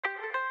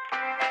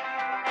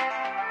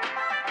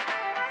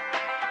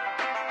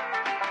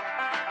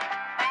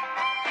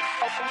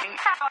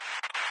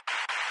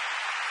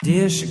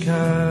Dear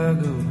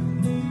Chicago.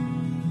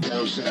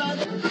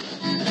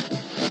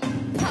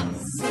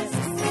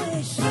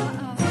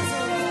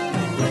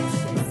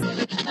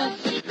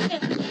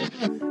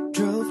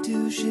 Drove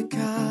to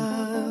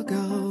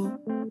Chicago.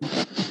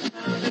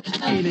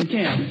 In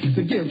camp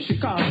to give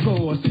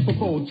Chicago a Super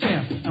Bowl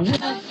champ.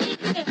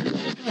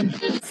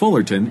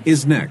 Fullerton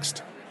is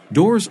next.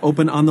 Doors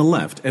open on the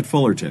left at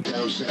Fullerton.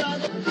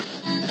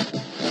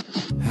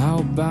 How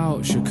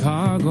about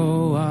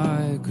Chicago?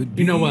 I could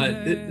be. You know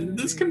what?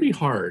 This can be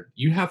hard.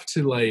 You have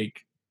to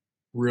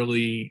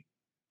really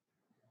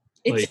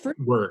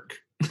work.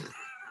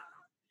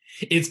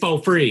 It's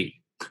for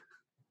free,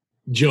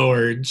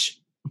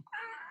 George.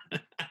 I'm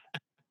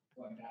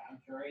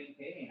sure ain't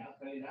paying, I'll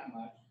tell you that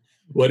much.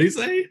 What'd he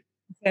say?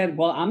 Said,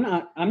 well,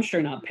 I'm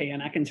sure not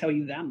paying. I can tell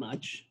you that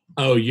much.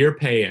 Oh, you're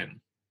paying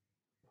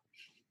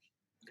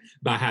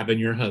by having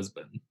your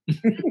husband.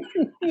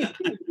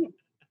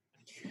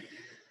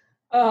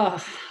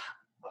 All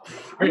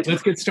right,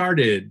 let's get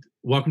started.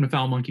 Welcome to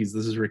Foul Monkeys.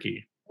 This is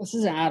Ricky. This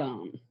is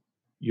Adam.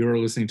 You're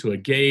listening to a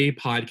gay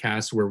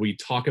podcast where we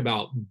talk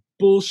about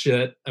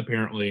bullshit,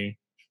 apparently,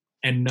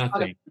 and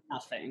nothing.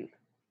 Nothing.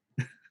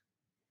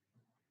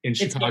 In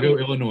Chicago,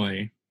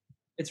 Illinois.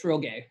 It's real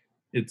gay.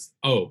 It's,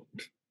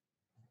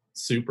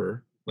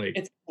 super.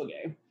 It's so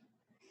gay.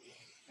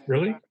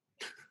 Really?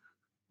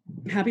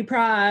 Happy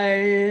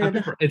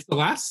Pride. It's the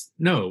last,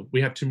 no,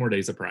 we have 2 more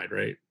days of Pride,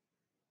 right?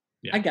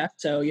 Yeah. I guess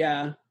so,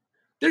 yeah.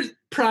 There's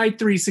Pride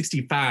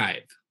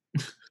 365.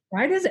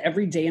 Pride is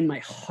every day in my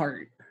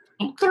heart.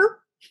 Okay.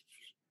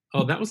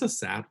 Oh, that was a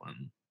sad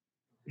one.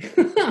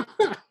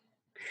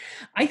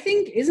 I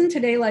think, isn't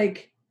today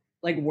like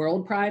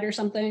World Pride or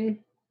something?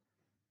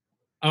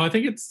 Oh, I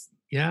think it's,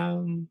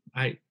 yeah,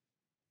 I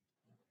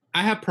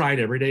have Pride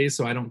every day,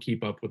 so I don't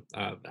keep up with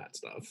that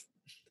stuff.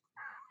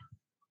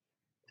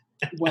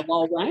 Well,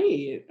 all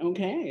right.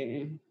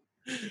 Okay.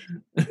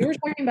 We were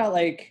talking about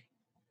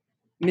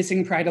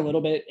missing Pride a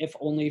little bit, if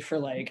only for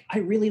I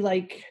really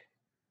like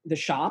the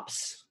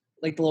shops,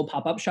 the little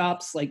pop-up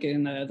shops,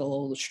 in the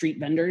little street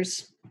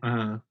vendors.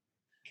 I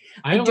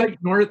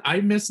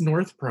miss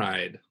North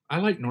Pride. I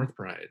like North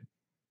Pride.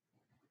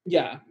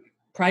 Yeah.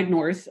 Pride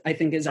North, I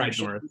think, is Pride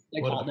actually North.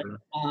 they called it.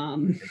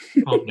 Calm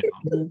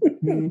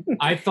down.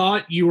 I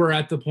thought you were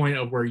at the point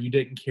of where you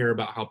didn't care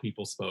about how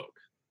people spoke.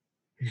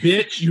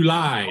 Bitch, you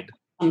lied.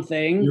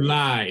 Something. You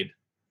lied.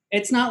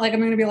 It's not like I'm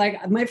going to be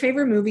my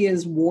favorite movie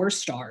is War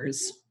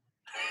Stars.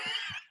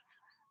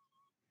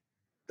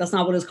 That's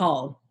not what it's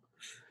called.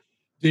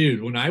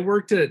 Dude, when I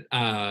worked at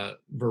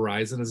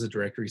Verizon as a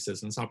directory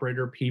systems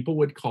operator, people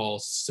would call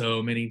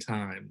so many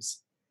times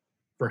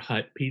for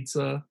Hut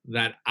Pizza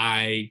that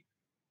I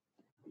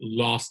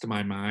lost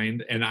my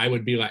mind, and I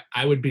would be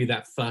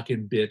that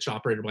fucking bitch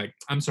operator,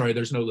 I'm sorry,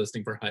 there's no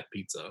listing for Hut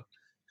Pizza.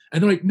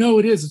 And they're like, no,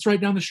 it is. It's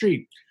right down the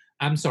street.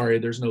 I'm sorry,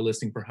 there's no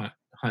listing for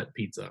Hut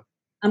Pizza.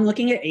 I'm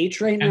looking at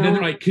H right now. And then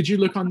they're like, could you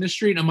look on this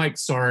street? And I'm like,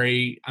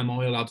 sorry, I'm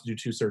only allowed to do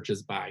 2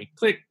 searches. Bye.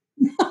 Click.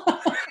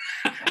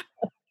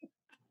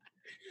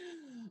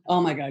 Oh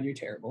my God, you're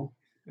terrible.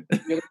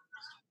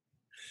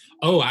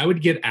 Oh, I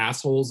would get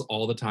assholes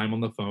all the time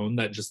on the phone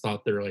that just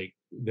thought they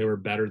were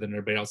better than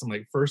everybody else. I'm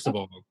like, first of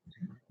all,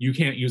 you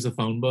can't use a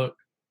phone book.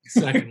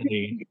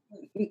 Secondly,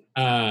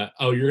 you're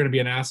going to be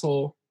an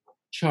asshole?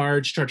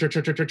 Charge.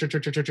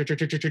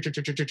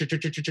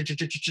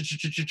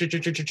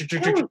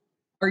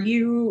 Are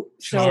you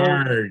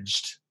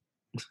charged?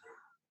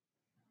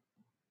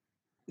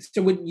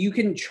 So would you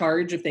can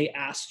charge if they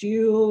asked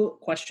you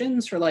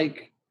questions for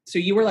so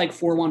you were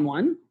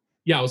 411?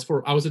 Yeah,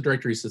 I was a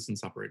directory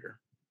systems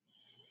operator.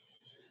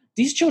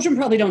 These children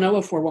probably don't know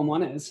what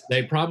 411 is.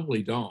 They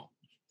probably don't.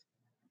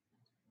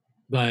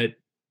 But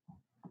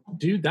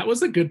dude, that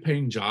was a good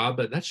paying job,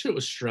 but that shit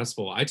was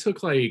stressful. I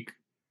took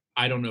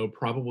I don't know,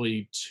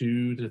 probably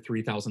 2,000 to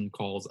 3,000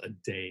 calls a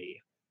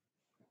day.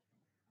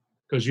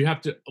 Because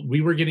we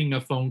were getting a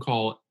phone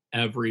call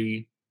as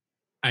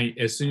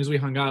soon as we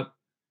hung up,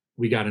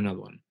 we got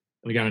another one.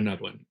 We got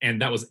another one.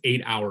 And that was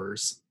 8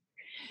 hours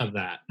of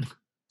that.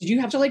 Did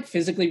you have to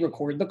physically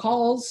record the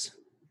calls?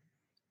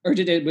 Or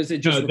was it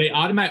just... No, they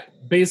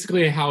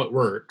basically how it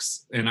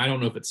works, and I don't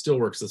know if it still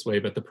works this way,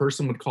 but the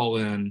person would call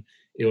in,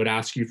 it would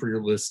ask you for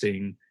your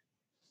listing,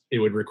 it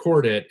would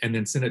record it, and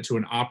then send it to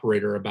an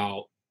operator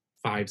about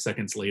 5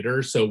 seconds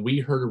later. So we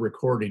heard a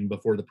recording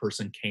before the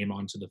person came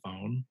onto the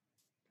phone.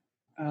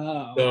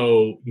 Oh.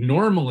 So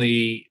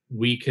normally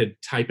we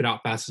could type it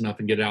out fast enough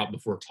and get it out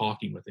before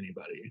talking with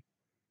anybody.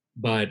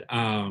 But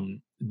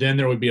then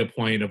there would be a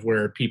point of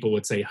where people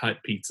would say Hut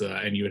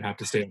Pizza, and you would have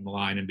to stay on the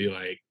line and be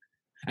like,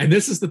 and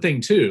this is the thing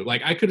too,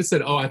 I could have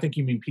said, oh, I think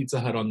you mean Pizza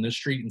Hut on this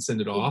street and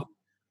send it off.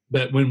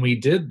 But when we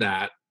did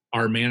that,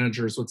 our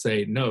managers would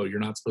say, no, you're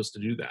not supposed to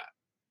do that.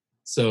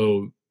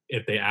 So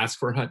if they ask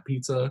for Hut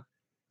Pizza,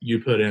 you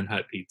put in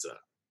Hut Pizza.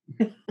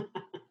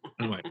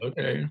 I'm like,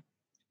 okay.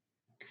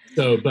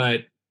 So,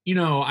 but,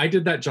 I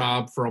did that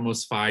job for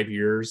almost 5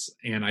 years,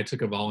 and I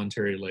took a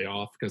voluntary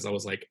layoff because I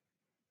was like,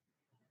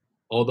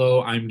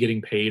 although I'm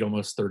getting paid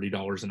almost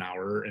 $30 an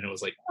hour, and it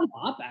was like A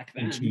lot back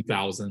in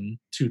then.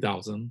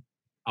 2000,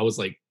 I was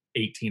like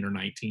 18 or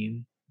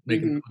 19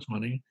 making Mhm. that much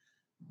money.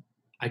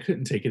 I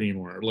couldn't take it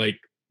anymore. Like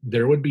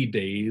there would be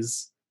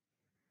days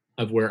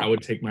of where I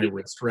would take my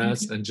wrist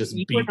rest and just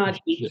You were beat the not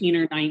shit. 18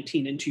 or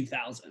 19 in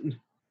 2000.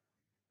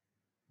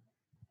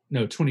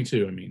 No,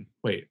 22. I mean,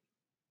 wait,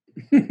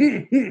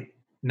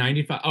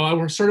 95. Oh,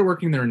 I started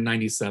working there in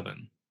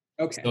 97.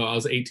 Okay, So I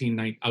was 18,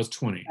 I was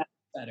 20.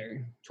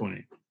 better.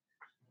 20.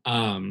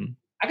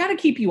 I got to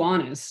keep you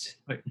honest.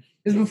 Like-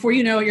 Because before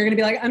you know it, you're going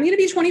to be like, I'm going to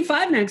be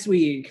 25 next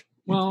week.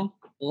 Well,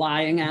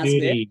 Lying ass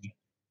bitch.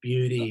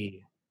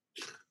 beauty.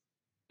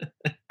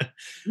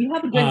 We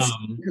have a good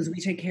Um, because we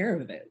take care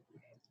of it.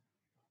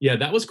 Yeah,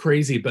 that was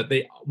crazy. But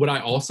what I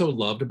also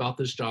loved about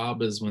this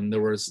job is when there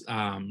was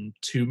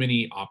too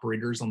many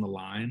operators on the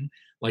line,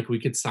 like we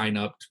could sign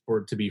up for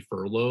it to be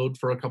furloughed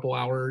for a couple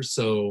hours.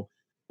 So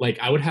like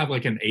I would have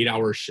like an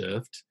 8-hour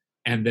shift,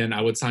 and then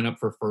I would sign up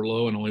for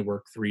furlough and only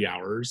work 3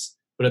 hours.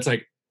 But it's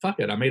like, fuck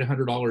it, I made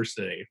 $100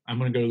 today. I'm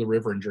gonna go to the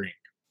river and drink.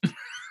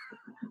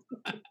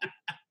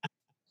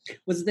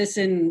 Was this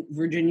in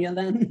Virginia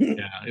then?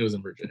 Yeah, it was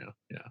in Virginia.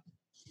 Yeah,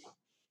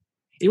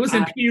 it was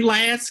in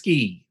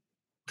Pulaski.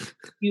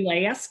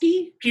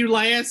 Pulaski?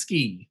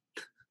 Pulaski.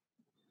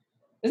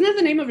 Isn't that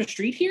the name of a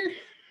street here?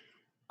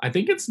 I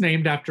think it's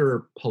named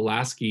after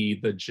Pulaski,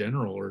 the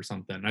general, or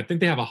something. I think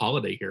they have a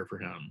holiday here for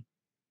him.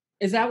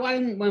 Is that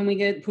when we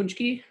get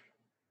punchki?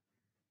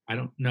 I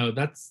don't know.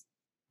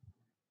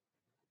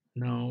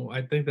 No,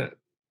 I think that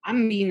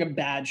I'm being a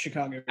bad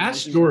Chicago.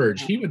 ask resident.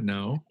 George. He would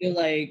know.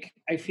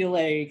 I feel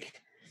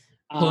like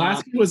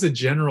Pulaski was a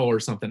general or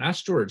something.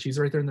 Ask George. He's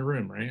right there in the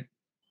room, right?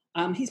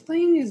 he's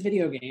playing his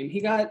video game.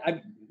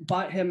 I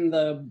bought him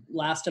the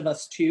Last of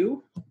Us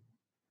 2.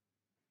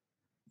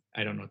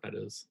 I don't know what that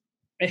is.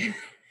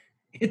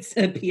 It's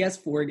a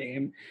PS4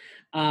 game.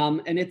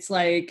 And it's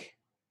like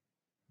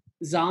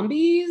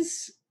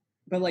zombies,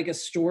 but like a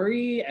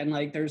story, and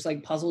like there's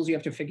like puzzles you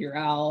have to figure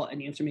out,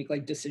 and you have to make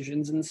like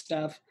decisions and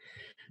stuff.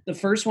 The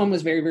first one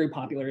was very, very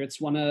popular. It's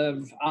one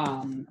of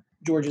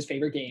George's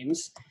favorite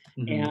games.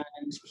 Mhm.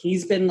 And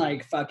he's been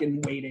like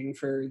fucking waiting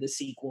for the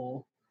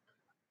sequel.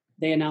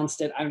 They announced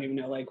it, I don't even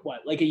know,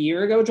 like a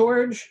year ago,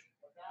 George?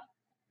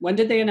 When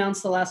did they announce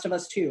The Last of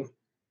Us 2?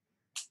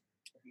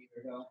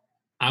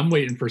 I'm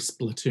waiting for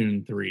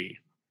Splatoon 3.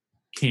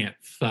 Can't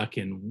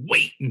fucking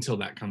wait until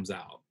that comes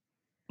out.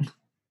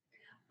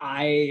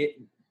 I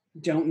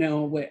don't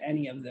know what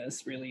any of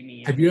this really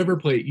means. Have you ever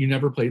played? You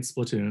never played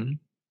Splatoon?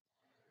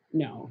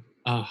 No.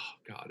 Oh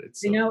God,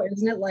 it's so You know,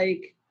 isn't it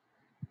like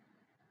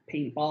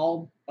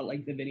paintball, but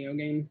like the video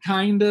game?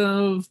 kind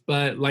of,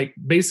 but like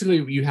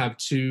basically you have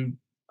two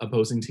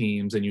opposing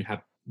teams and you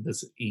have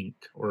this ink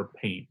or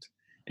paint,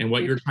 and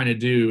what you're trying to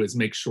do is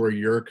make sure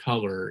your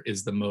color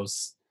is the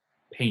most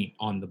paint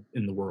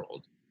in the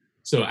world.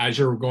 So as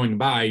you're going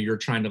by, you're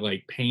trying to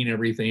like paint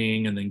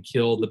everything and then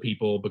kill the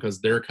people because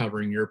they're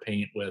covering your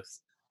paint with,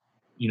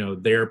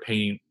 their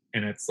paint,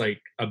 and it's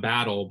like a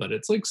battle, but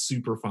it's like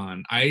super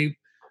fun.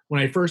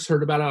 When I first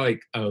heard about it,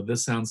 like, oh,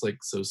 this sounds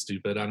like so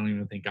stupid. I don't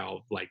even think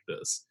I'll like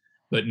this.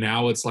 But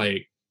now it's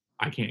like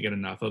I can't get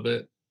enough of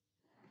it.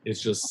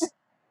 It's just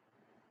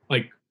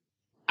like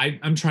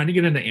I'm trying to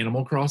get into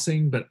Animal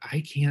Crossing, but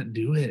I can't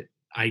do it.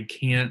 I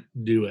can't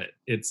do it.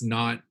 It's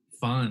not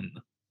fun.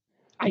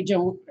 I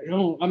don't.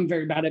 I'm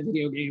very bad at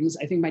video games.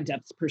 I think my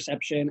depth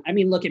perception. I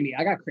mean, look at me.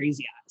 I got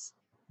crazy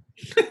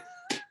eyes.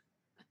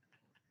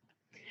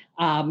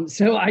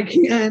 So I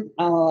can't.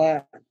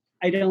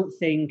 I don't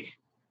think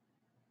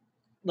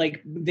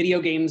like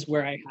video games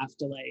where I have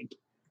to like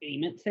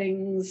aim at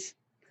things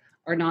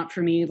are not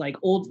for me. Like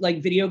old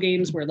like video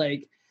games where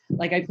like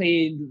I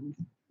played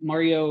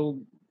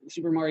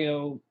Super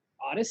Mario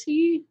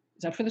Odyssey.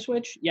 Is that for the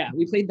Switch? Yeah,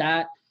 we played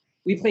that.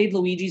 We played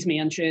Luigi's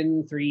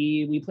Mansion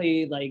 3. We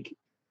played like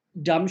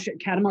dumb shit.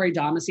 Katamari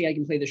Damacy, I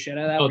can play the shit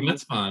out of that. Oh, where you-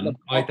 that's fun.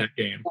 I like that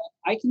game.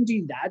 I can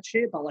do that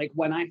shit, but like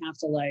when I have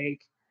to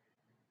like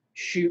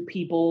shoot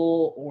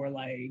people or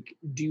like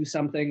do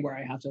something where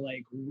I have to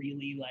like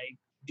really like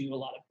do a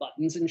lot of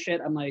buttons and shit,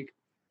 I'm like,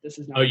 this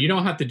is not. Oh, you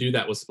don't have to do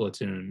that with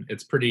Splatoon.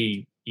 It's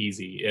pretty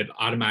easy. It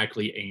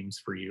automatically aims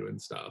for you and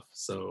stuff.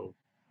 So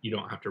you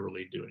don't have to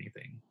really do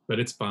anything. But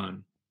it's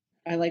fun.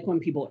 I like when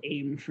people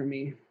aim for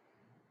me.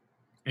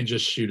 And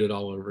just shoot it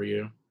all over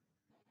you.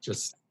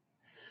 Just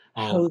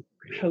all Hose,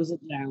 over you. hose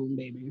it down,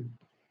 baby.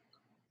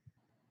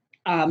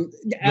 You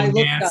I looked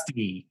up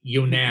nasty.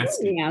 You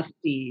nasty.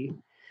 nasty.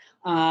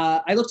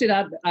 I looked it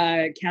up.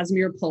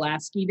 Casimir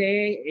Pulaski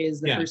Day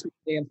is the Yeah. first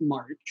day of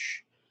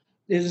March.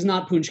 This is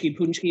not Punchki.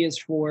 Punchki is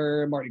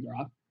for Mardi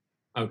Gras,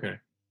 Okay.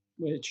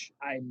 which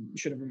I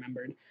should have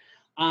remembered.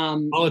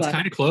 Well, it's but,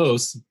 kind of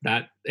close.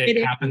 That It it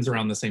is. happens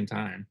around the same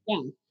time.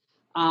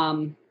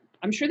 I'm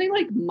sure they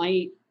like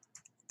might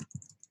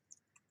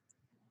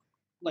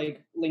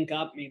like link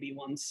up maybe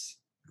once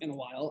in a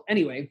while.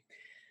 Anyway,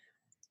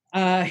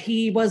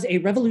 He was a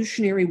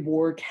Revolutionary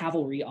War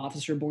cavalry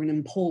officer born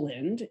in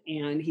Poland,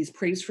 and he's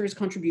praised for his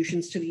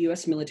contributions to the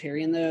U.S.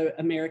 military in the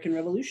American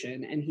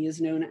Revolution, and he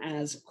is known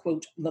as,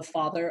 quote, the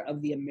father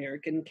of the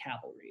American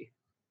cavalry.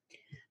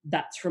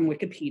 That's from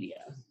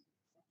Wikipedia.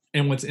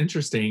 And what's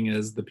interesting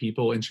is the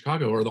people in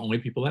Chicago are the only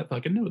people that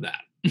fucking know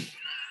that.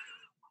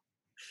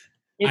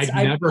 I've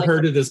never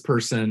heard of this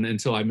person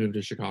until I moved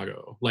to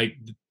Chicago. Like,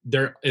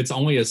 it's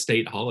only a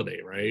state holiday,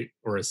 right?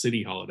 Or a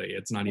city holiday.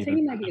 It's not even. I think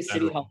it might be a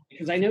city holiday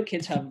because I know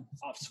kids have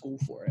off school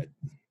for it.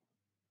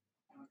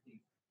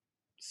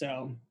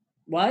 So,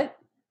 what?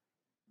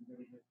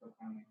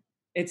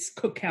 It's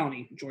Cook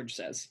County, George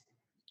says.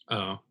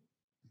 Oh.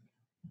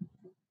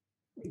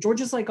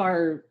 George is like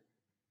our,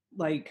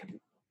 like,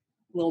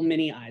 little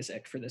mini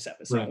Isaac for this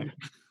episode.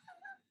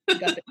 Right.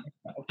 Got the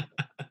info.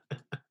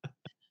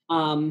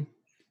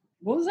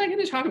 What was I going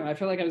to talk about? I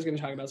feel like I was going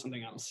to talk about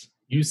something else.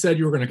 You said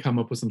you were going to come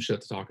up with some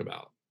shit to talk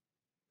about.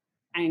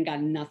 I ain't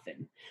got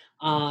nothing.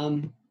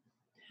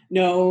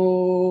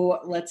 No,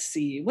 let's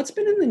see. What's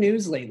been in the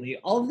news lately?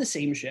 All of the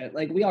same shit.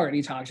 Like, we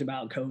already talked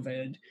about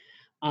COVID.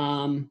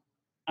 I'm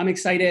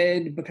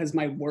excited because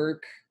my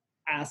work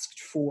asked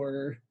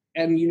for,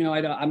 and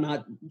I'm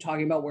not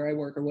talking about where I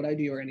work or what I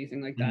do or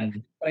anything like that,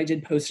 but I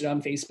did post it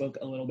on Facebook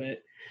a little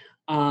bit.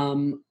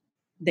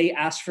 They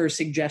asked for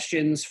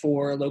suggestions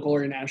for local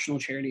or national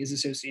charities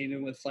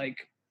associated with, like,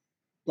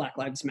 Black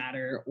Lives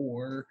Matter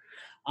or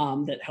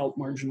that help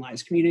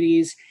marginalized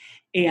communities.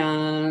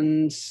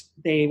 And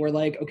they were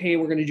like, okay,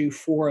 we're going to do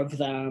 4 of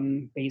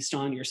them based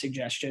on your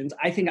suggestions.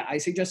 I think I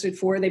suggested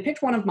 4. They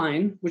picked one of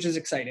mine, which is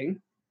exciting,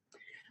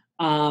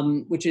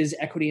 which is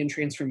Equity and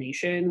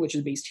Transformation, which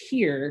is based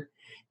here.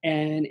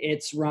 And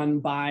it's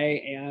run by,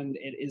 and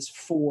it is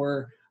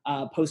for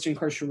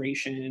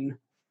post-incarceration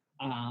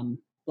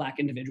Black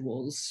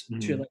individuals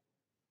to, like,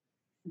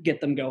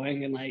 get them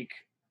going and, like,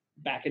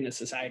 back into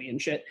society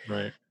and shit.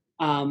 Right.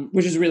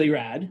 Which is really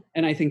rad.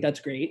 And I think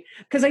that's great.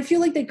 Because I feel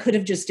like they could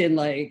have just done,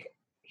 like,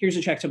 here's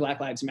a check to Black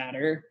Lives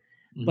Matter.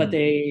 But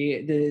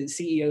the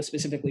CEO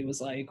specifically was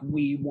like,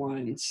 we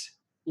want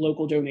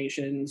local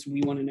donations.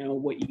 We want to know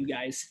what you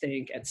guys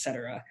think,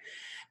 etc.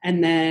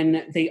 And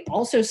then they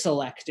also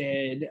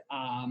selected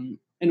an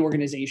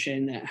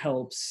organization that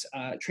helps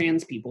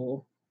trans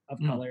people of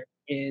color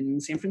in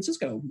San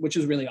Francisco, which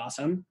is really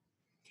awesome.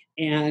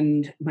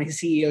 And my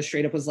CEO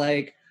straight up was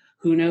like,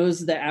 who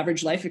knows the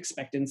average life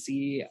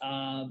expectancy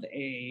of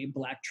a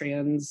Black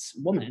trans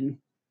woman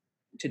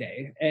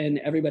today? And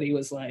everybody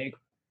was like,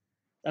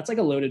 that's like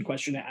a loaded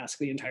question to ask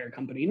the entire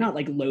company. Not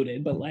like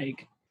loaded, but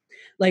like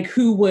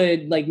who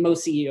would, like,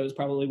 most CEOs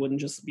probably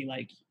wouldn't just be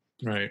like,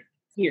 right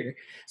here.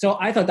 So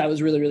I thought that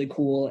was really, really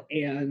cool.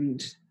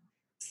 And,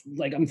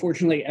 like,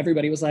 unfortunately,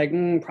 everybody was like,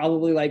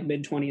 probably like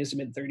mid-20s to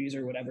mid-30s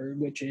or whatever,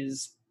 which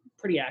is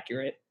pretty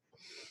accurate.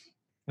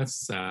 That's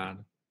sad.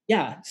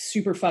 Yeah,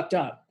 super fucked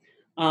up.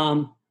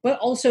 But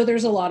also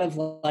there's a lot of,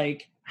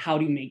 like, how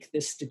do you make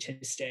this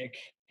statistic?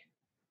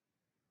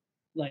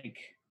 Like,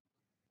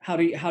 how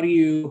do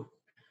you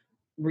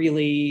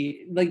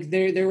really, like,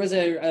 there was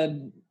a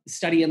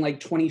study in, like,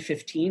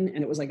 2015,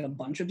 and it was like a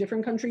bunch of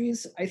different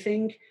countries, I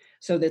think.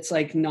 So that's,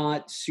 like,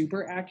 not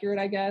super accurate,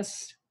 I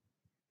guess.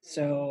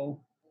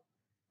 So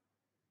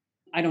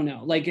I don't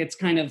know. Like, it's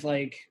kind of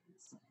like,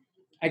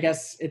 I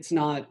guess it's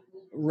not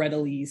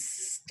readily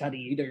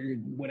studied or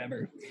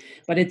whatever,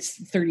 but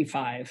it's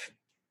 35.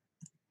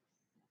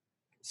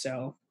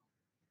 So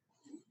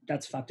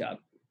that's fucked up.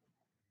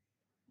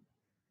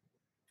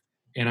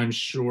 And I'm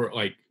sure,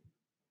 like,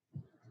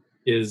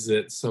 is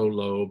it so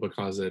low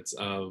because it's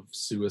of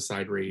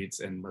suicide rates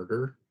and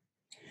murder?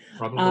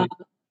 Probably.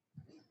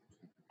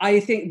 I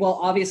think, well,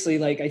 obviously,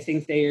 like, I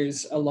think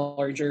there's a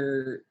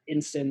larger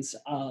instance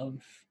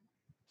of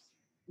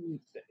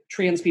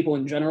trans people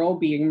in general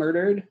being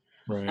murdered.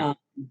 Right.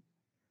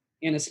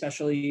 And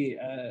especially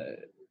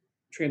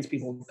trans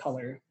people of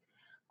color,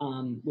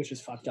 which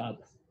is fucked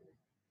up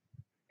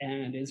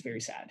and is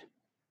very sad.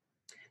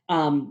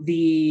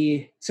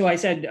 So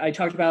I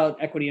talked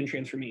about Equity and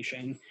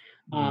Transformation.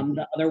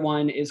 The other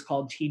one is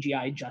called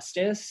TGI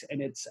Justice,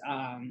 and it's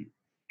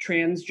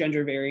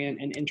Transgender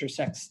Variant and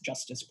Intersex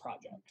Justice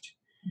Project.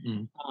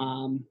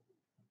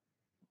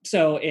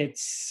 So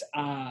it's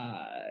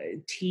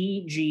tgjip.org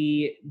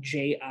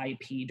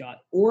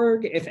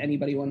if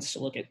anybody wants to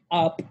look it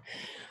up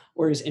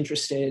or is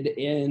interested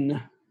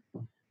in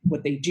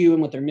what they do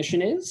and what their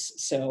mission is.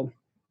 So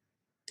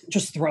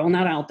just throwing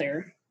that out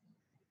there.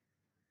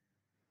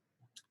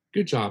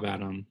 Good job,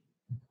 Adam.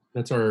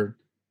 That's our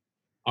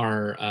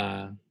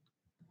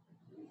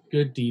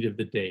good deed of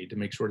the day, to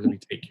make sure that we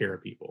take care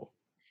of people.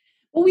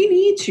 Well, we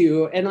need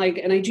to, and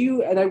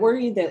I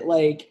worry that,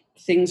 like,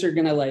 things are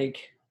gonna,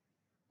 like,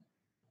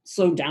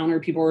 slow down, or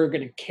people are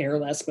gonna care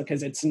less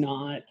because it's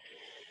not,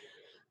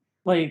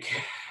 like,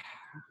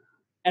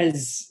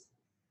 as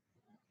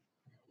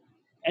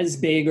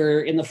big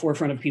or in the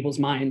forefront of people's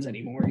minds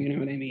anymore. You know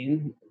what I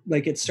mean?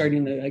 Like, it's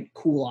starting to, like,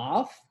 cool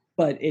off,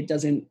 but it's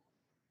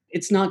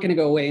not going to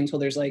go away until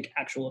there's, like,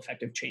 actual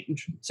effective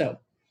change. So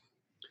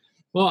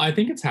Well, I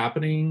think it's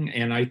happening,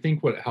 and I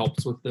think what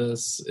helps with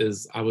this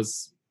is I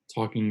was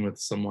talking with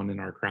someone in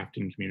our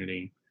crafting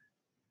community,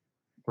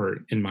 or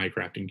in my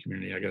crafting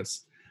community, I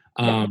guess,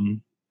 Yeah.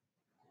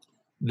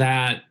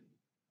 that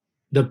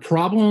the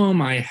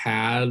problem I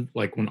had,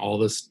 like when all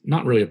this,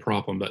 not really a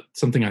problem, but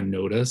something I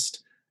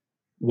noticed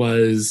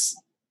was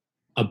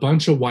a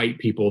bunch of white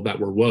people that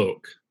were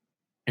woke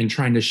and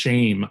trying to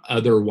shame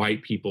other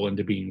white people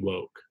into being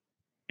woke.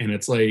 And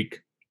it's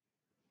like,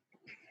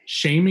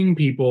 shaming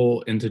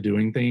people into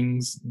doing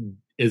things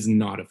is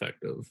not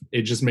effective.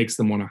 It just makes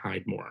them want to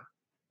hide more.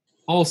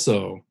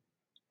 Also,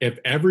 if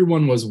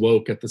everyone was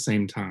woke at the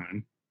same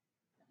time,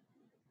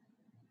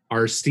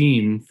 our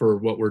esteem for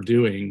what we're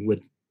doing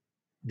would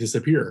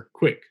disappear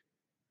quick.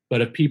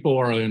 But if people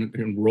are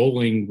in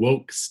rolling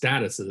woke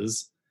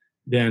statuses,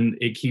 then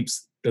it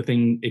keeps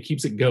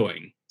it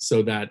going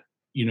so that,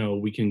 you know,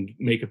 we can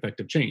make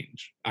effective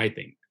change, I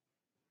think.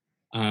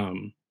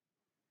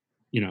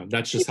 You know,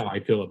 that's just how I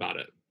feel about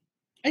it.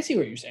 I see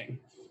what you're saying.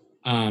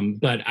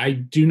 But I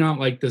do not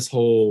like this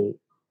whole,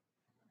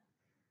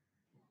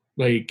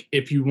 like,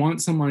 if you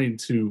want somebody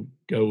to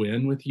go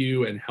in with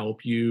you and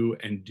help you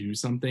and do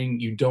something,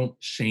 you don't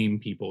shame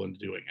people into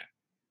doing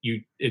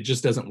it. It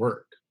just doesn't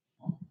work.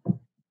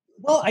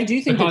 Well, I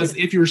do think Because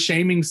if you're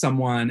shaming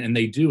someone and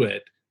they do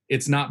it,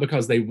 it's not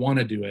because they want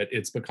to do it.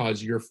 It's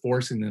because you're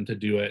forcing them to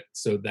do it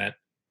so that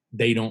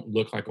they don't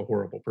look like a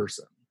horrible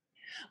person.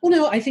 Well,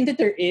 no, I think that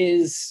there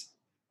is,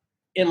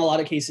 in a lot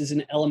of cases,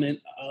 an element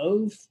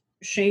of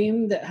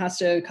shame that has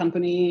to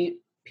accompany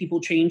people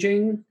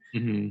changing.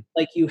 Mm-hmm.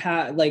 Like you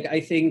have, like,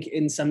 I think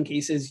in some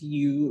cases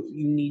you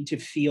need to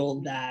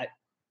feel that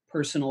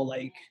personal,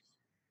 like,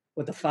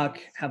 what the fuck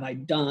have I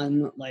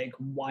done? Like,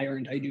 why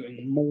aren't I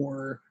doing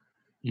more?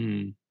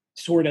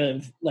 Sort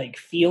of like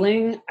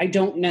feeling. I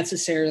don't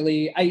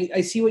necessarily,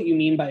 I see what you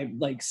mean by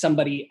like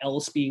somebody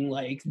else being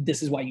like,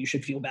 this is why you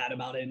should feel bad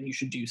about it and you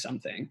should do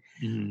something.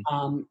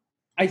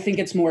 I think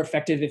it's more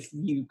effective if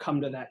you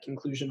come to that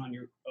conclusion on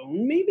your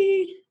own,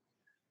 maybe.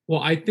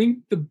 Well, I think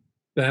the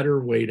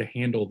better way to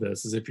handle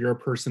this is if you're a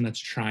person that's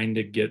trying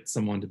to get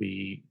someone to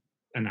be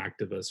an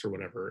activist or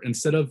whatever,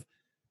 instead of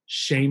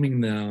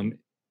shaming them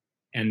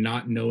and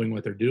not knowing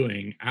what they're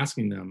doing,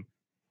 asking them,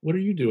 what are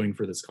you doing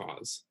for this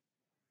cause?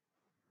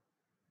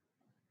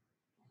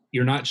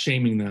 You're not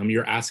shaming them.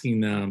 You're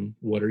asking them,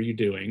 what are you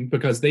doing?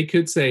 Because they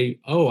could say,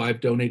 oh, I've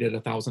donated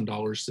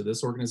 $1,000 to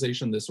this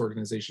organization, this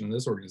organization, and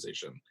this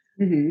organization.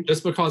 Mm-hmm.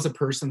 Just because a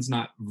person's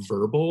not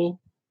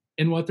verbal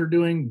in what they're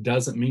doing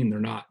doesn't mean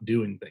they're not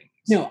doing things.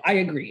 No, I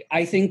agree.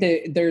 I think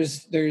that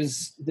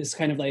there's this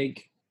kind of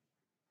like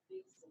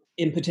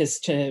impetus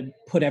to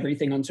put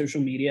everything on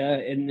social media,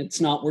 and it's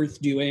not worth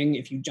doing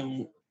if you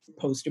don't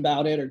post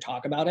about it or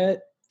talk about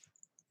it.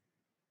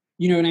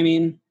 You know what I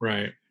mean?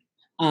 Right.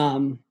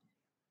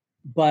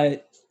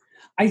 But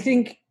I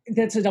think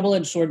that's a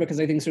double-edged sword, because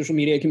I think social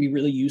media can be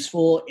really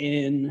useful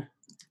in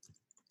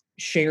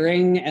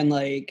sharing and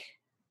like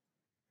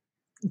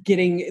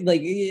getting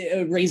like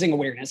raising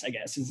awareness, I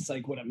guess is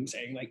like what I'm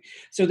saying. Like,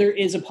 so there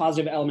is a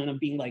positive element of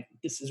being like,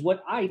 this is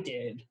what I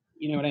did.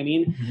 You know what I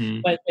mean?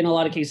 Mm-hmm. But in a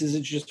lot of cases,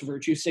 it's just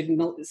virtue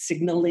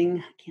signaling.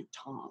 I can't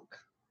talk.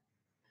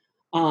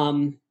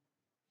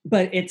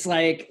 But it's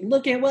like,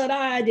 look at what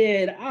I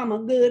did. I'm a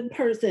good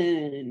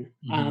person,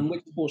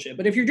 which is bullshit.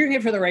 But if you're doing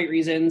it for the right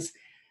reasons,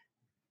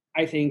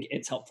 I think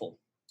it's helpful.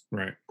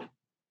 Right.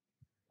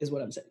 Is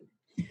what I'm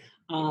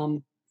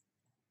saying.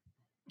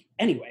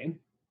 Anyway,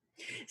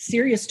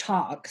 serious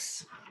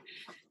talks.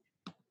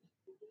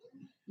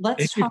 Let's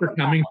Thank you talk for about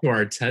coming to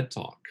our TED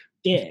Talk.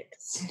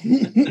 dicks.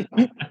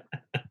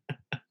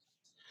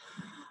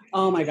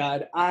 Oh my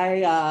God.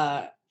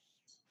 I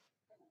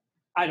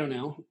don't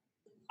know.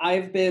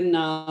 I've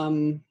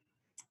been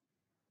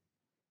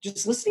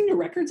just listening to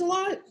records a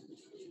lot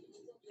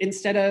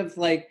instead of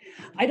like,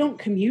 I don't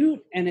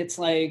commute, and it's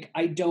like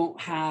I don't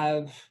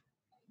have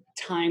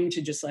time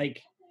to just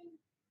like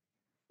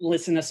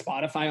listen to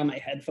Spotify on my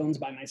headphones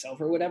by myself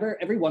or whatever.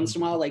 Every once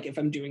in a while, like if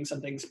I'm doing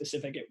something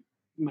specific at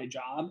my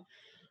job,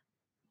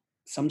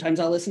 sometimes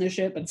I'll listen to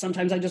shit, but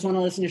sometimes I just want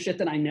to listen to shit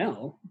that I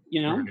know,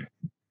 you know? Right.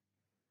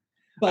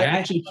 But I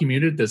actually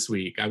commuted this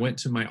week. I went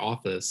to my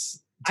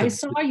office. I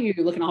saw you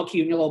looking all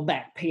cute in your little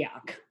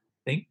backpack.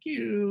 Thank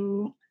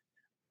you.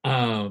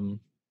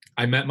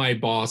 I met my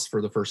boss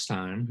for the first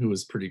time, who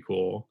was pretty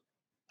cool.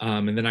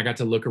 And then I got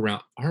to look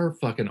around our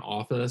fucking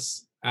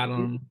office,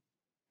 Adam.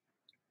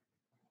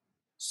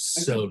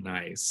 So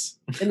nice.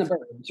 In the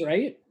burbs,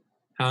 right?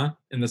 Huh?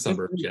 In the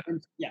suburbs, yeah.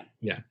 Yeah.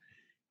 Yeah.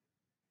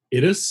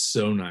 It is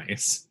so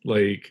nice.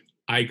 Like,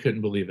 I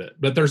couldn't believe it.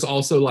 But there's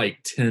also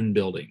like 10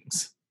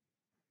 buildings.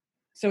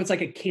 So it's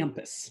like a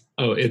campus.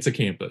 Oh, it's a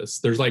campus.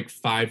 There's like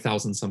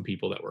 5,000 some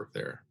people that work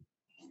there.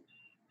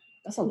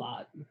 That's a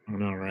lot. I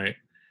know, right?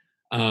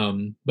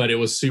 But it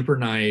was super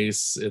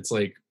nice. It's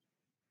like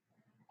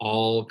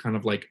all kind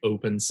of like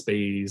open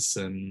space,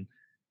 and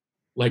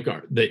like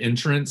the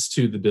entrance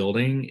to the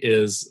building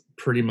is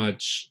pretty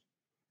much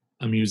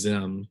a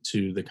museum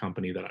to the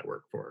company that I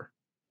work for.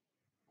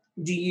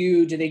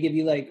 Do they give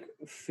you like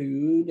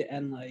food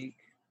and like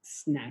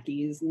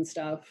snackies and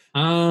stuff?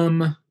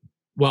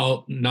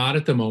 Well, not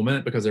at the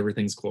moment because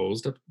everything's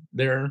closed up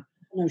there.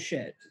 No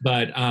shit.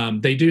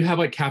 But they do have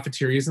like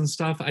cafeterias and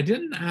stuff. I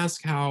didn't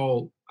ask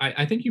how.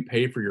 I think you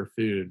pay for your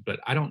food, but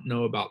I don't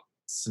know about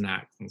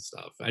snacks and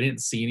stuff. I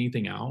didn't see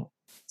anything out.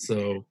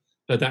 So,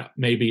 but that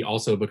may be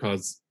also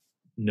because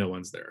no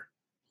one's there.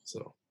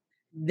 So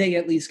They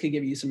at least could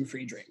give you some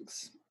free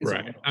drinks. is all.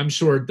 right, I'm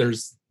sure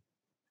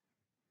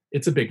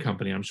it's a big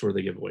company. I'm sure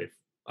they give away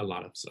a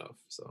lot of stuff.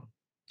 So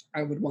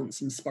I would want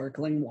some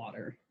sparkling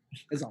water,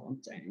 is all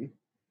I'm saying.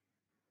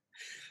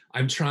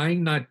 I'm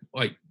trying not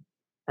like.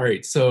 All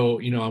right,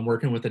 so I'm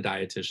working with a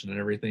dietitian and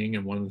everything,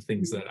 and one of the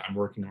things that I'm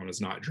working on is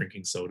not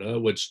drinking soda,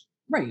 which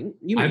Right.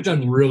 You I've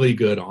done really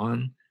good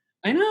on.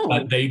 I know.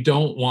 But they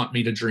don't want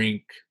me to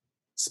drink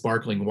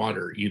sparkling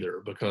water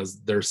either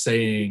because they're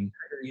saying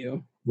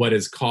you. what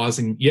is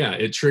causing,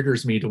 it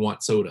triggers me to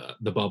want soda.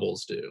 The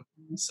bubbles do.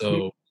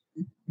 So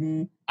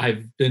Mhm.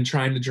 I've been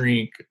trying to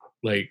drink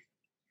like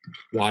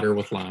water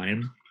with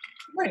lime.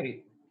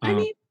 Right. I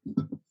mean,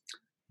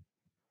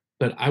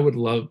 but I would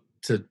love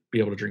to be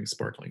able to drink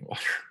sparkling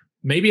water.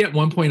 Maybe at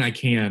one point I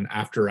can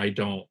after I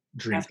don't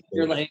drink. After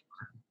you're like,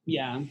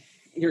 yeah,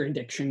 your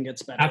addiction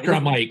gets better. After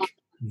I'm like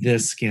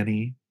this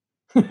skinny.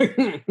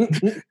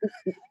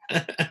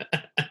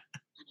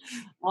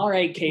 All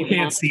right, Kate. You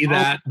can't see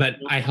that, but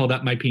I held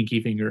up my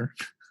pinky finger.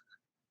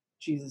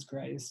 Jesus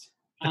Christ.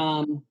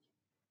 I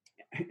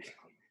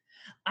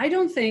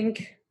don't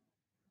think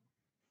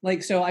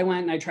so I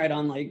went and I tried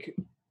on like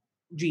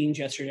jeans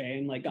yesterday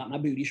and like got my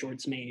booty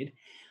shorts made.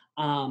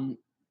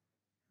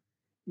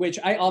 Which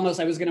I was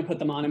going to put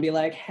them on and be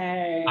like,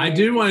 hey. I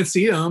do want to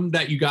see them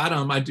that you got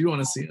them. I do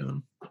want to see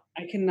them.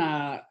 I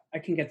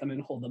can get them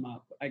and hold them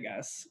up, I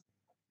guess.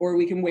 Or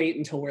we can wait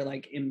until we're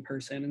like in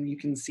person and you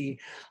can see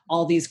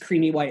all these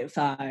creamy white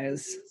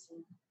thighs.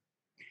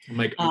 I'm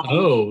like,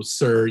 oh,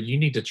 sir, you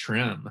need to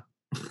trim.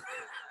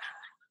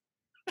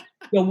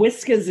 The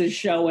whiskers is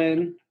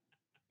showing.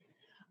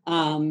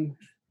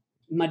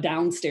 My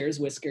downstairs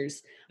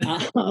whiskers.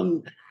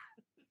 I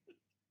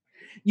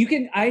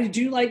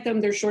do like them.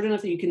 They're short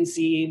enough that you can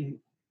see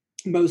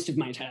most of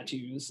my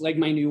tattoos. Like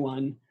my new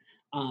one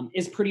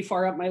is pretty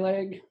far up my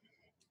leg.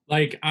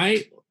 Like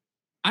I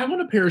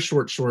want a pair of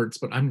short shorts,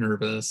 but I'm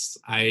nervous.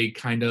 I'm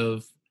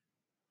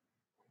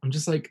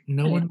just like,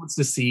 no one wants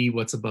to see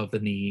what's above the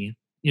knee,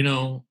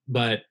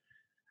 but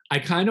I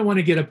kind of want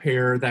to get a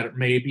pair that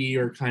maybe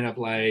are kind of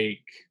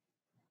like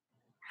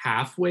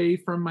halfway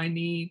from my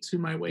knee to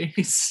my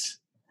waist.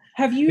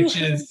 Have you which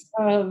heard is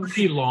of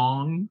pretty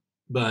long,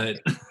 but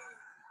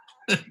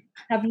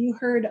have you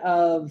heard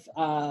of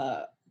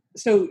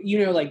so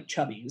like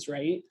Chubbies,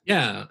 right?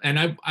 Yeah,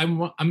 and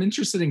I'm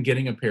interested in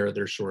getting a pair of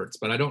their shorts,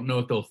 but I don't know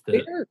if they'll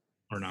fit They're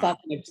or not.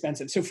 fucking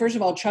expensive. So first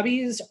of all,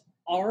 Chubbies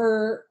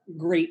are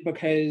great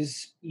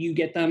because you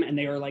get them and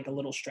they are like a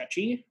little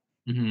stretchy.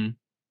 Mm-hmm.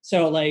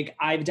 So like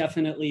I've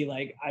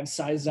definitely I've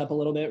sized up a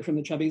little bit from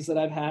the Chubbies that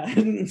I've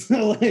had.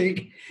 So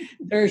like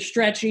they're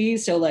stretchy,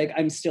 so like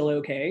I'm still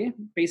okay,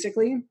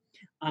 basically.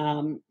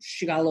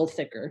 She got a little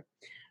thicker.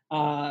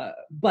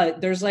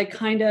 But there's like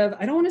kind of,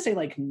 I don't want to say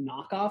like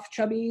knockoff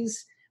Chubbies,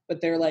 but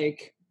they're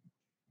like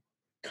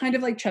kind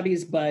of like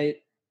Chubbies, but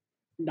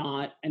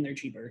not, and they're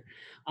cheaper.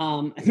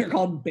 And they're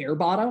called Bear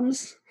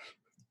Bottoms,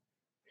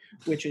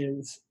 and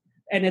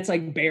it's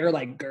like bear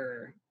like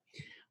gur.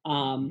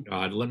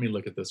 God, let me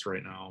look at this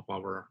right now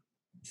while we're.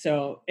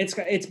 So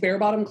it's bare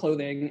bottom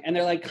clothing, and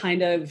they're like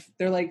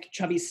they're like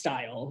chubby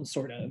style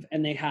sort of,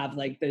 and they have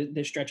like the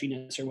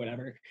stretchiness or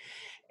whatever.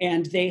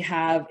 And they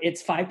have,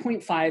 it's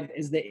 5.5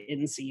 is the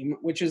inseam,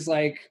 which is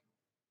like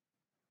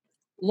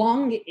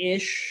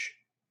long-ish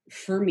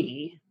for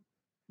me,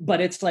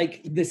 but it's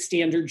like the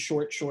standard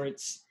short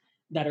shorts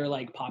that are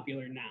like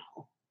popular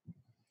now.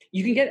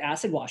 You can get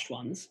acid washed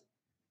ones.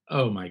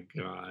 Oh my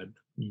God.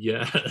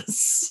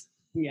 Yes.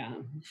 Yeah.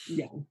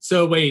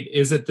 So wait,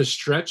 is it the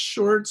stretch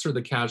shorts or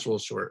the casual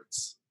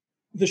shorts?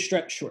 The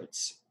stretch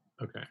shorts.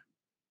 Okay.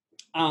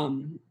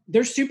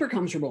 They're super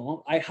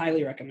comfortable. I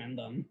highly recommend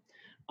them.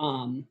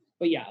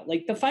 But yeah,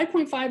 like the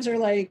 5.5s are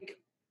like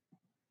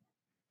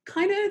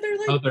kind of, they're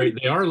like,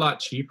 they are a lot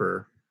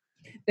cheaper.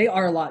 They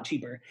are a lot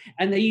cheaper.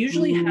 And they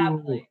usually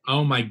have like,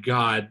 oh my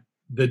God.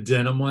 The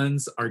denim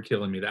ones are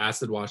killing me. The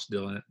acid wash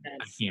denim.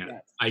 I can't.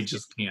 I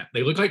just can't.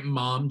 They look like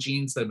mom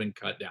jeans that have been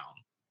cut down.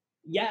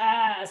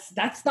 Yes,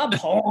 that's the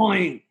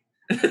point.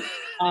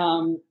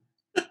 I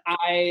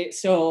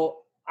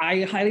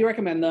highly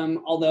recommend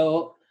them,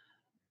 although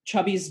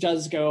Chubbies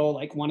does go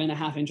like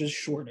 1.5 inches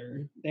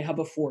shorter. They have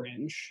a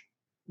 4-inch,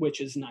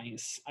 which is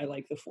nice. I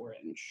like the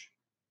 4-inch.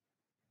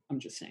 I'm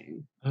just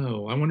saying.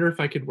 Oh, I wonder if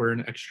I could wear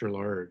an extra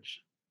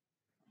large.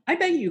 I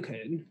bet you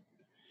could.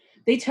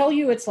 They tell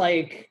you it's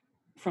like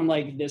from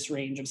like this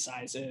range of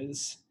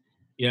sizes.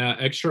 Yeah,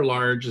 extra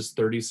large is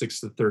 36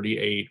 to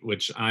 38,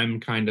 which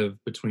I'm kind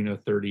of between a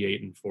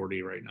 38 and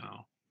 40 right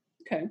now.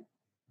 Okay.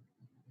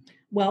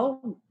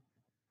 Well,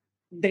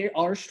 they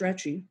are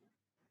stretchy.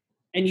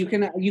 And you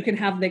can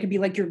have, they could be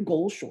like your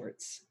goal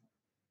shorts.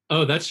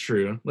 Oh, that's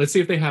true. Let's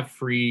see if they have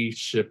free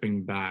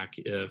shipping back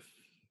if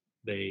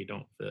they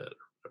don't fit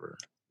or whatever.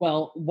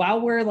 Well, while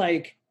we're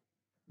like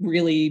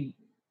really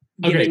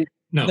Okay, getting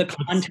no, the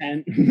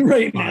content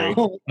right Sorry.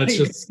 now, Let's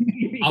like, just.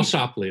 I'll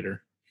shop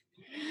later.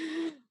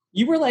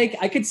 You were like,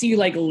 I could see you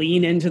like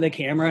lean into the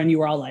camera and you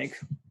were all like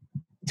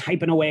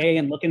typing away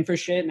and looking for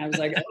shit. And I was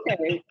like,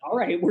 okay, all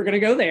right, we're going to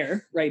go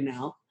there right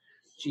now.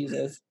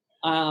 Jesus.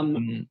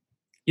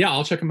 Yeah,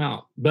 I'll check them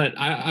out. But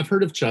I've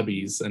heard of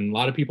Chubbies and a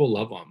lot of people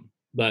love them,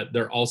 but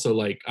they're also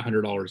like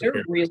 $100.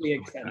 They're really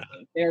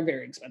expensive. They're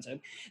very expensive.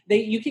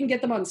 You can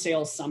get them on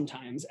sale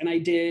sometimes. And I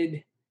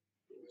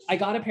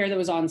got a pair that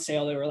was on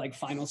sale. They were like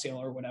final sale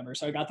or whatever.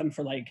 So I got them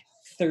for like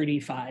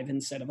 35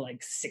 instead of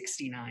like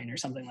 69 or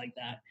something like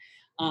that.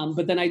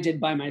 But then I did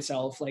buy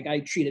myself, like I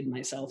treated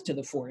myself to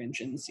the 4-inch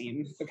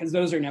inseam because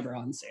those are never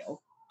on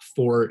sale.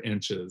 4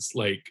 inches.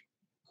 Like,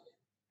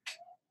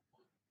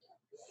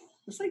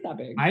 It's like that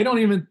big. I don't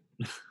even.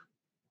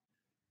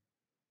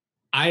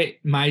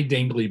 My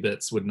dangly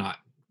bits would not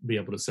be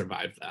able to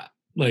survive that.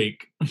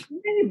 Like,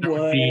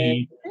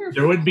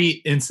 there would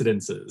be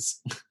incidences.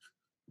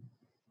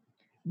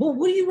 Well,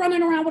 what are you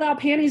running around without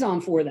panties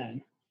on for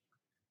then?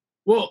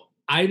 Well,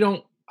 I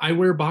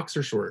wear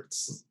boxer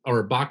shorts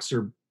or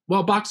boxer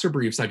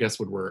briefs, I guess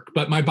would work,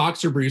 but my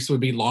boxer briefs would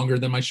be longer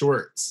than my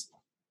shorts.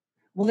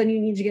 Well, then you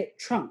need to get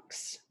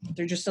trunks.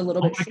 They're just a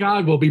little Oh bit. my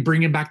God, we'll be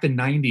bringing back the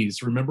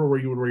 90s. Remember where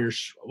you would wear your,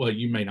 well,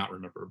 you may not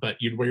remember, but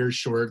you'd wear your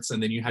shorts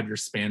and then you had your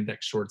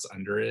spandex shorts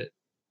under it.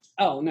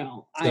 Oh,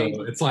 no.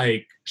 So it's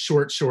like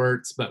short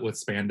shorts, but with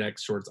spandex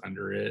shorts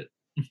under it.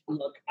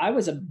 Look, I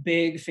was a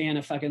big fan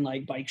of fucking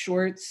like bike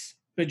shorts,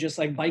 but just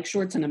like bike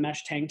shorts and a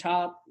mesh tank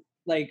top,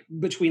 like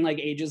between like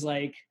ages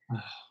like.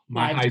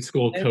 My high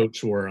school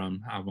coach wore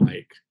them. I'm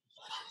like,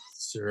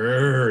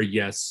 sir,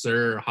 yes,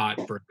 sir,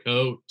 hot for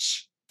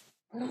coach.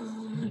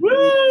 Woo!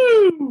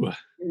 You're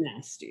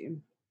nasty.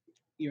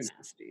 You're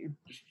nasty.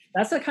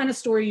 That's the kind of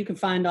story you can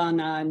find on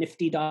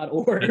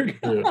nifty.org.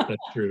 That's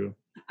true.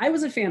 I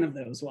was a fan of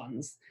those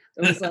ones.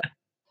 It was like,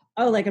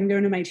 oh, like I'm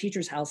going to my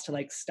teacher's house to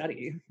like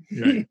study.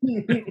 Right.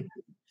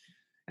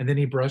 And then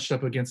he brushed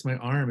up against my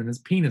arm and his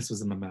penis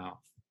was in my mouth.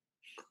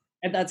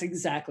 And that's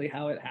exactly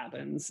how it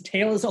happens.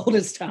 Tale as old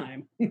as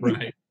time.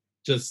 Right.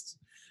 Just,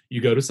 you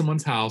go to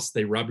someone's house,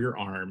 they rub your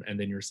arm, and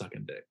then you're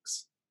sucking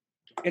dicks.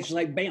 It's just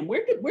like, bam,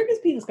 where does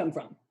penis come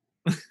from?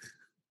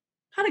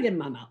 How'd I get in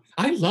my mouth?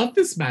 I love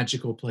this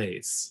magical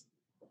place.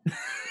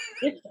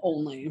 If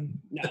only.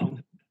 No.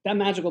 That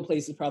magical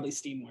place is probably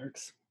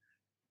Steamworks.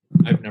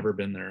 I've never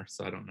been there,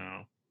 so I don't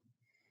know.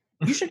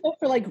 You should go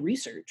for like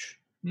research.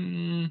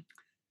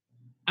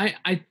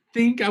 I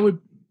think I would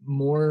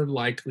more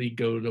likely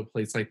go to a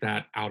place like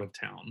that out of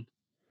town.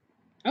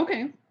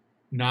 Okay.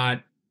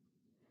 Not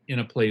in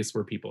a place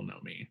where people know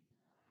me.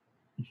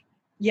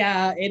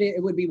 Yeah,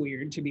 it would be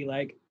weird to be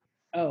like,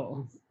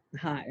 oh,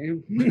 hi.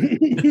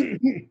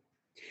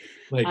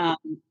 Like,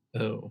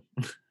 oh,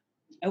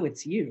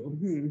 it's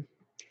you.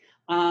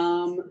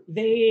 I'm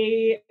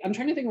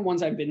trying to think of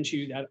ones I've been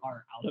to that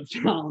are out of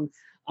town.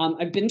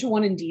 I've been to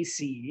one in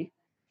DC.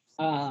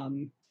 I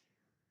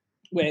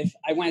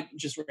went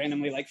just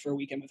randomly like for a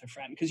weekend with a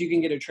friend because you can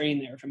get a train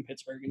there from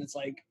Pittsburgh and it's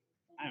like,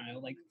 I don't know,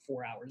 like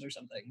 4 hours or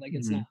something. Like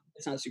it's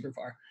not super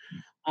far.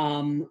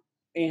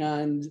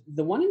 And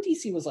the one in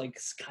DC was like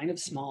kind of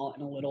small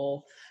and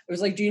it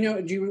was like,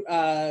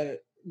 the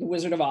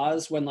Wizard of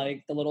Oz when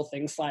like the little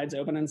thing slides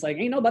open and it's like,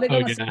 ain't nobody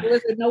gonna see the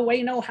wizard, no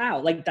way, no how.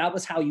 Like that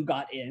was how you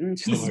got in.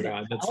 Oh my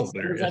God, that's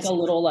hilarious. It was like a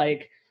little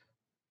like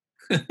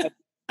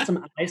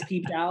some eyes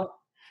peeped out.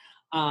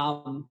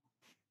 I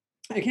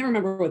can't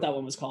remember what that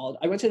one was called.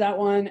 I went to that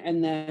one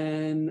and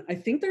then I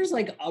think there's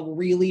like a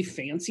really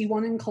fancy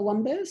one in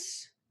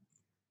Columbus.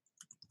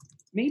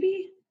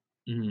 Maybe?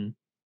 Mm-hmm.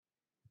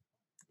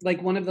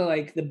 Like one of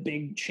the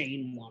big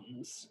chain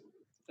ones.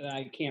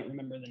 I can't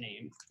remember the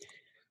name.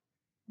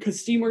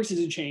 Because Steamworks is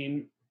a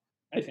chain,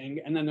 I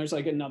think, and then there's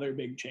like another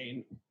big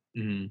chain.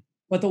 Mm-hmm.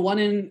 But the one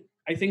in,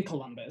 I think,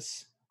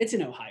 Columbus, it's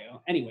in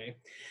Ohio. Anyway,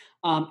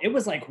 it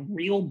was like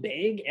real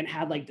big and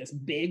had like this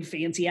big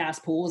fancy ass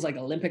pool. It was like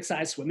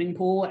Olympic-sized swimming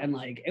pool, and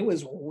like it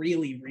was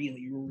really,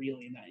 really,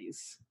 really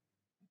nice.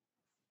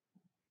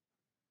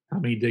 How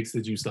many dicks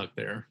did you suck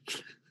there?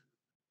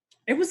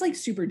 It was like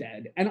super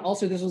dead, and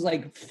also this was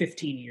like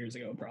 15 years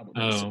ago, probably.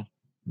 Oh, so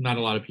not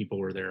a lot of people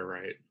were there,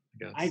 right?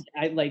 I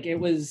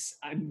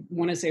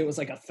want to say it was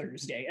like a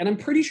Thursday, and I'm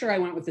pretty sure I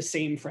went with the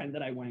same friend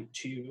that I went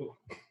to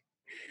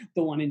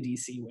the one in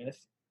DC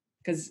with,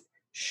 because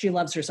she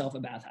loves herself a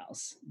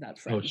bathhouse. That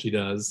friend. Oh, she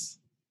does.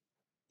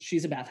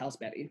 She's a bathhouse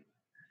Betty.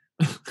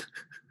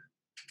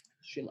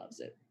 She loves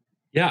it.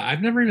 Yeah,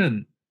 I've never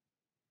even,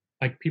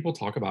 like, people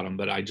talk about them,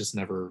 but I just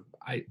never.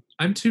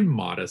 I'm too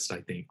modest, I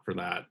think, for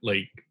that.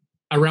 Like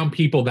around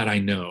people that I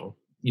know,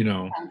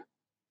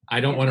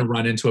 I don't want to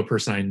run into a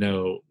person I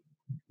know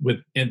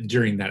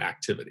during that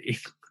activity.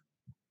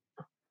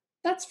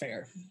 That's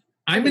fair.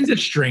 I'm into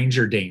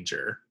stranger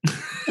danger.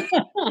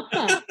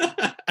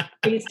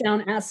 Face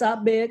down, ass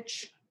up,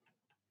 bitch.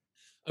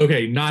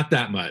 Okay, not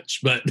that much,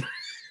 but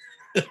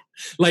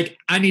Like,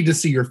 I need to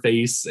see your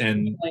face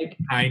and Like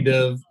kind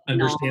of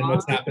understand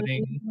what's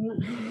happening.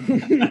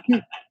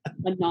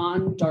 a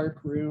non-dark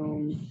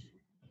room.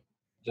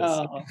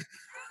 Just,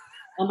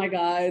 Oh my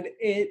god,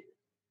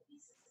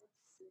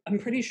 I'm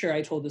pretty sure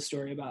I told the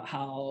story about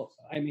how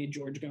I made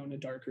George go in a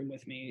dark room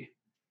with me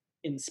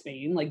in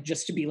Spain, like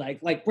just to be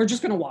like we're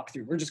just gonna walk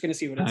through, we're just gonna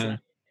see what it's like.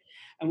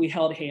 And we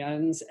held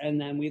hands, and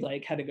then we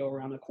like had to go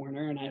around a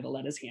corner, and I had to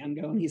let his hand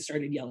go, and he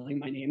started yelling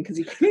my name because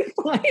he couldn't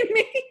find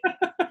me.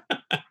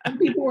 And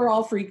people were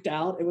all freaked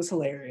out. It was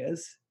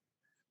hilarious.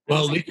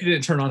 well, at least you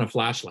didn't turn on a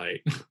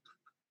flashlight.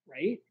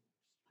 Right?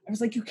 I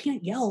was like, you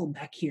can't yell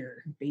back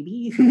here,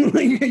 baby.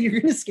 Like, you're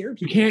gonna scare You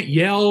people. can't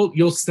yell.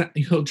 You'll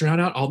drown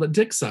out all the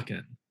dick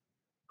sucking.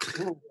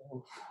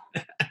 Oh.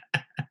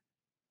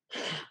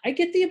 I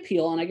get the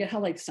appeal, and I get how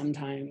like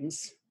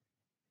sometimes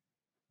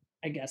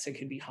I guess it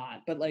could be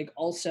hot, but like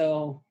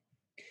also,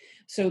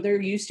 so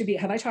there used to be,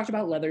 have I talked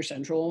about Leather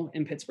Central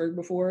in Pittsburgh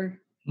before?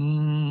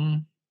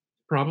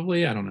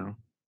 Probably. I don't know.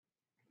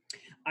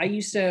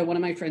 One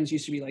of my friends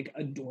used to be like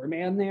a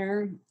doorman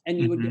there, and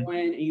you would go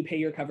in and you pay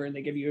your cover and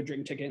they give you a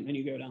drink ticket, and then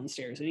you go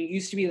downstairs. And it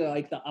used to be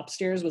like the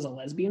upstairs was a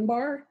lesbian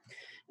bar,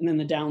 and then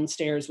the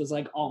downstairs was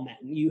like all men.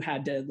 You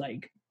had to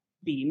like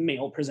be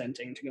male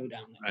presenting to go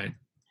down there. Right.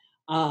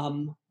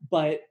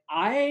 But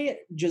I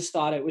just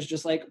thought it was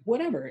just like,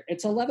 whatever,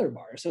 it's a leather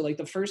bar. So like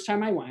the first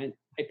time I went,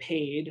 I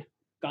paid,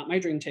 got my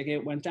drink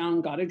ticket, went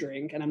down, got a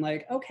drink, and I'm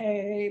like,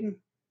 okay.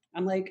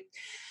 I'm like,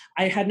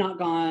 I had not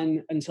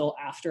gone until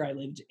after I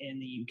lived in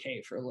the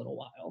UK for a little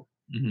while.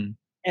 Mm-hmm.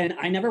 And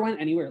I never went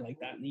anywhere like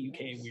that in the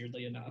UK,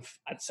 weirdly enough.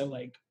 So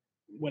like,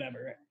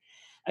 whatever.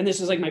 And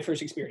this was like my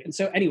first experience.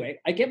 So anyway,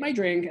 I get my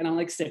drink and I'm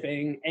like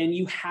sipping, and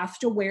you have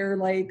to wear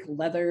like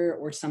leather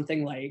or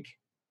something like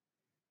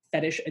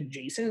fetish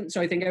adjacent.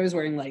 So I think I was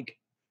wearing like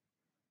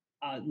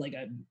a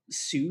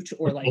suit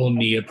or like full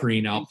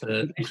neoprene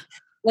outfit.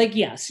 Like,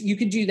 yes, you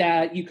could do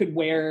that. You could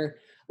wear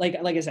like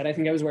I said, I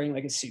think I was wearing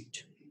like a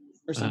suit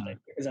or something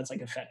because that's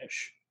like a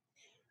fetish.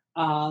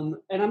 And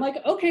I'm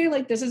like, okay,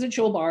 like this is a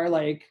chill bar,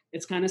 like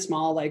it's kind of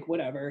small, like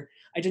whatever.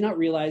 I did not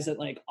realize that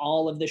like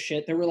all of the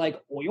shit, there were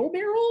like oil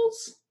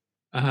barrels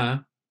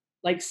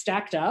like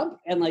stacked up,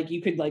 and like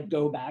you could like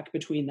go back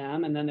between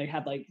them, and then they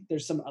had like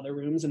there's some other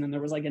rooms, and then there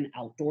was like an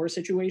outdoor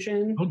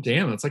situation. Oh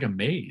damn, it's like a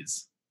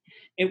maze.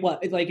 It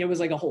was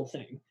like a whole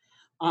thing.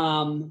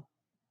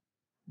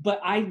 But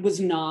I was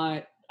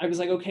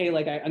like, okay,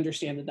 like I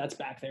understand that that's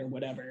back there,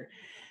 whatever.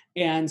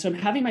 And so I'm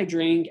having my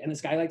drink, and this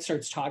guy like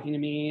starts talking to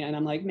me, and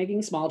I'm like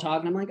making small talk,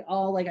 and I'm like,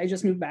 oh, like I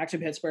just moved back to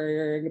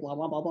Pittsburgh, blah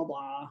blah blah blah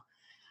blah.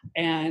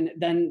 And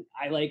then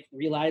I like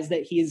realized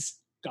that he's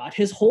got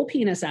his whole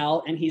penis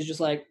out, and he's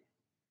just like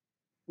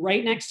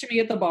right next to me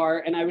at the bar,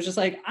 and I was just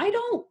like,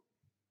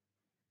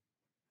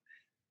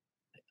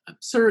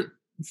 Sir,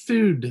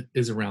 food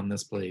is around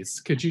this place.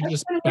 Could you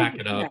just back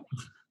it up?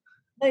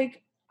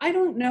 Like, I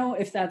don't know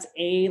if that's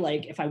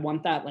like if I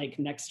want that like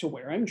next to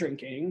where I'm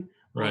drinking.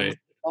 Right.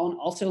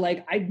 Also,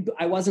 like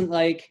I wasn't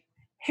like,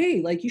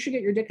 hey, like you should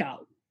get your dick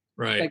out.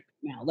 Right. Like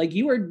now, like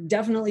you are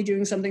definitely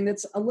doing something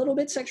that's a little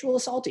bit sexual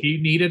assaulty. He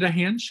needed a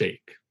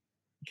handshake.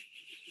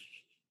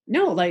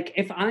 No, like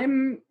if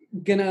I'm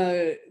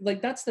gonna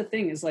like, that's the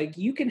thing is like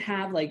you can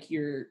have like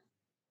your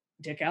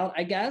dick out,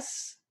 I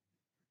guess.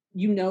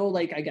 You know,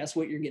 like I guess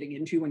what you're getting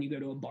into when you go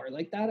to a bar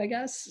like that, I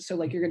guess. So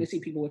like you're gonna see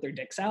people with their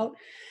dicks out,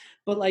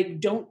 but like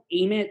don't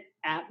aim it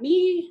at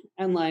me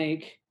and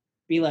like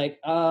be like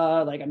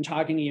I'm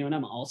talking to you and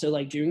I'm also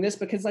like doing this,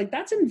 because like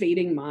that's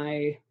invading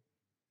my,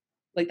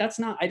 like that's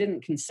not, I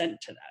didn't consent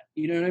to that.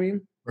 You know what I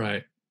mean?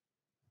 Right.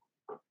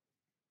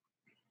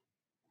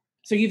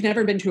 So you've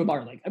never been to a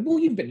bar like, well,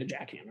 you've been to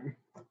Jackhammer.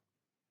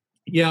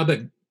 Yeah,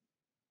 but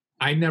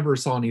I never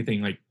saw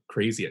anything like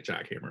crazy at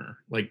Jackhammer.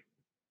 Like,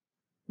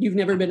 you've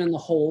never been in the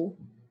hole?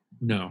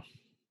 No,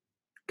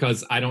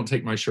 because I don't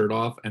take my shirt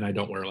off and I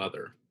don't wear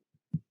leather,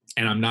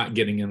 and I'm not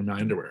getting in my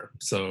underwear.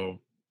 So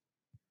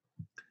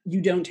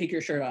you don't take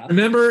your shirt off.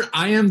 Remember,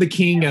 I am the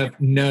king of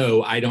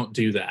no, I don't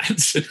do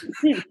that.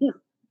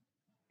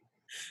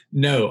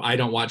 No, I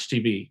don't watch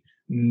TV.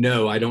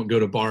 No, I don't go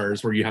to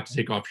bars where you have to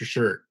take off your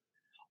shirt.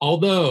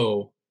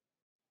 Although,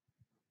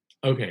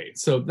 okay,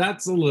 so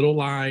that's a little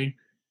lie.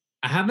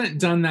 I haven't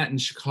done that in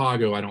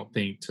Chicago, I don't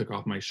think, took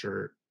off my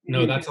shirt.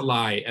 No, that's a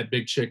lie. At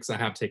Big Chicks, I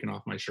have taken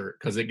off my shirt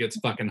because it gets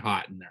fucking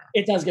hot in there.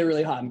 It does get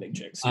really hot in Big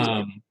Chicks.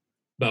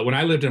 But when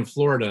I lived in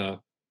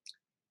Florida,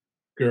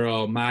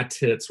 girl, my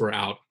tits were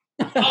out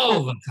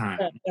all the time.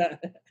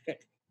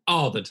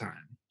 All the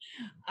time.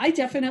 I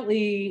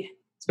definitely...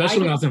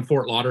 Especially when I was in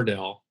Fort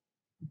Lauderdale.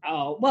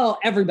 Oh, well,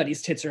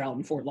 everybody's tits are out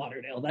in Fort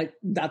Lauderdale.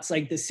 That's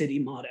like the city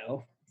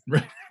motto.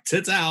 Right.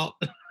 Tits out.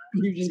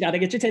 You just got to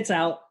get your tits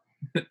out.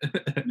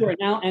 You are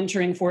now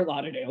entering Fort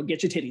Lauderdale.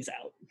 Get your titties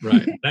out.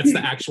 Right. That's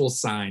the actual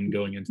sign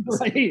going into the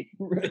city.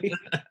 Right.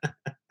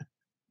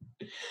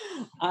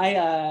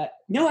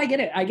 No, I get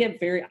it.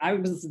 I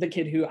was the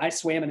kid who I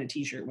swam in a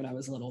t-shirt when I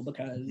was little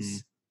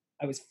because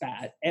I was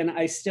fat. And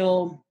I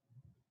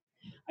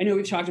know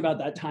we've talked about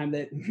that time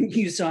that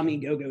you saw me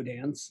go-go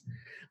dance.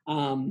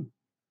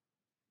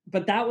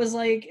 but that was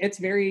like it's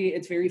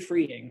very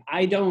freeing.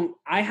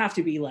 I have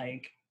to be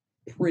like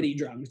pretty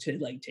drunk to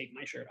like take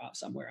my shirt off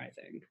somewhere, I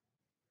think.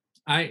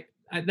 I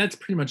that's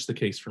pretty much the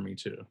case for me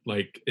too.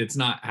 Like it's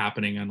not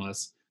happening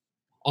unless,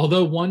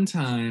 although one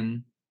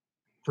time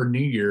for New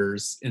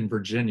Year's in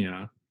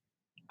Virginia,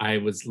 I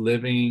was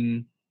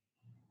living.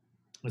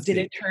 Did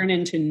it turn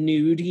into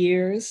nude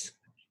years?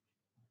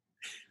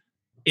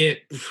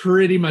 It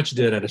pretty much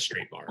did at a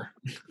straight bar.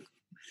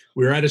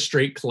 We were at a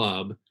straight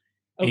club,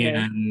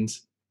 and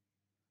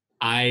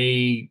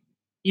I'd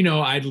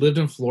lived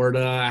in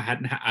Florida.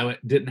 I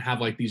didn't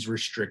have like these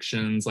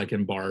restrictions like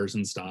in bars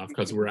and stuff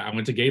because I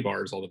went to gay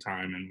bars all the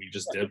time and we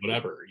just did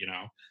whatever,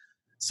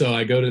 So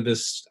I go to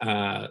this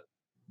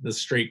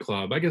straight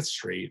club. I guess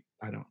straight.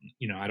 I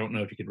don't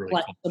know if you could really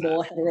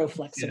flexible,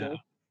 hetero-flexible. Yeah.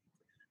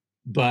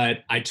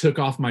 But I took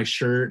off my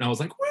shirt and I was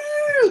like,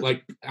 woo!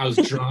 Like I was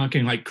drunk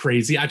and like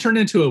crazy. I turned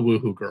into a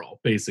woohoo girl,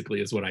 basically,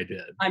 is what I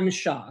did. I'm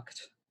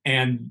shocked.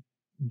 And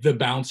the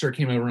bouncer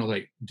came over and was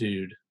like,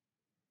 dude,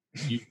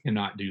 you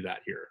cannot do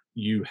that here.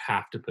 You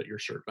have to put your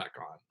shirt back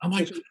on. I'm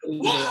like,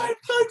 what?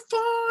 Like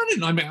fun.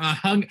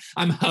 And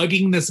I'm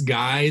hugging this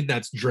guy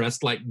that's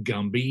dressed like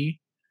Gumby.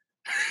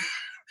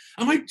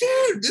 I'm like,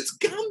 dude, it's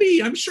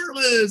Gumby. I'm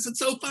shirtless. It's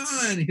so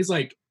fun. He's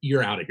like,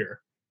 you're out of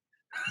here.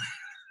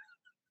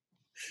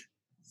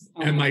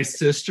 And my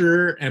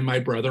sister and my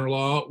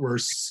brother-in-law were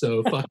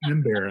so fucking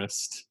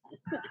embarrassed.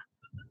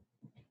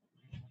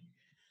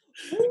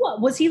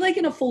 What, was he like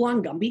in a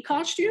full-on Gumby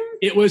costume?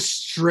 It was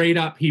straight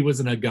up, he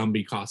was in a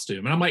Gumby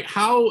costume. And I'm like,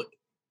 how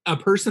a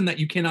person that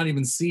you cannot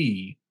even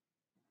see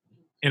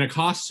in a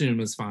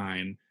costume is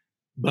fine.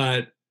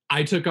 But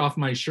I took off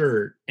my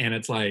shirt and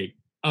it's like,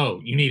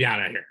 oh, you need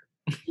out of here.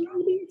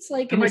 It's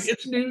like, I'm like,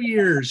 it's New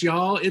Year's,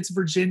 y'all. It's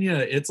Virginia.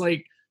 It's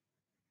like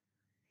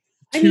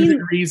 2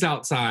 degrees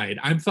outside.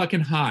 I'm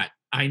fucking hot.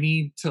 I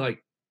need to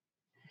like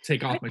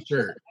take off my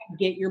shirt. I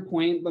get your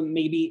point, but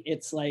maybe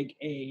it's like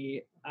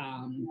a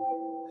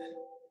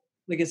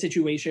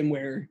situation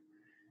where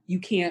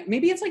you can't.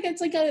 Maybe it's like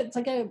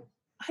a.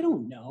 I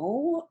don't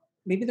know.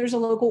 Maybe there's a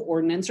local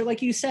ordinance, or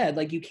like you said,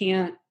 like you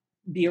can't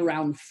be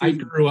around food. I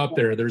grew up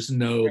there. There's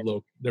no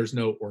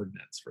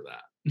ordinance for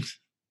that.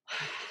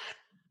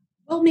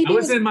 Well, maybe I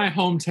was in my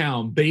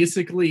hometown.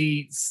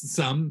 Basically,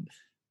 some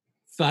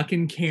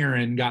fucking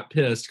Karen got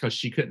pissed because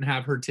she couldn't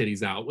have her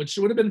titties out, which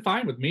would have been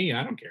fine with me.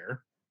 I don't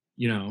care,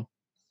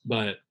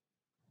 But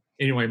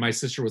anyway, my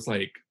sister was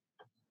like,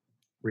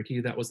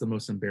 Ricky, that was the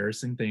most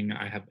embarrassing thing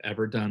I have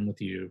ever done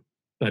with you,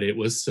 but it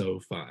was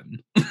so fun.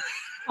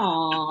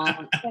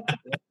 Aw,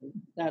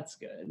 that's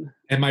good.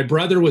 And my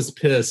brother was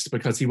pissed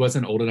because he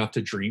wasn't old enough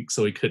to drink,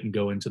 so he couldn't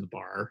go into the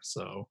bar.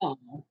 So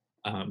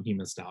he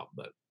missed out.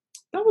 But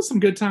that was some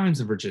good times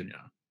in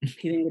Virginia.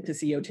 He didn't get to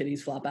see your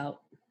titties flop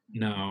out?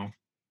 No.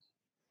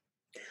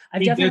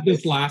 He did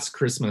this last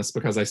Christmas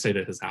because I stayed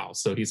at his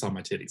house, so he saw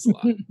my titties a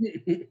lot.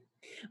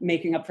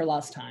 Making up for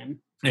lost time.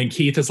 And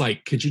Keith is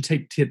like, could you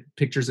take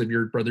pictures of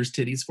your brother's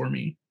titties for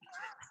me?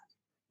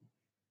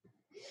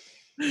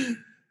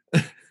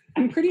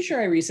 I'm pretty sure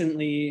I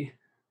recently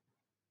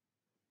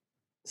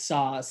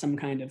saw some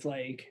kind of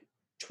like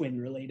twin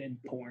related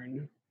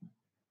porn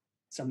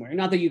somewhere.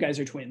 Not that you guys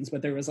are twins,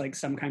 but there was like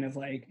some kind of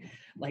like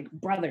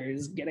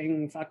brothers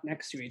getting fucked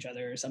next to each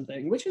other or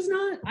something, which is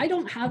not, I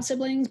don't have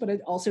siblings, but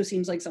it also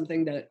seems like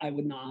something that I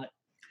would not.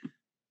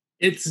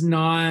 It's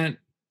not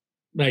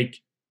like,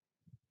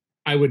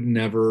 I would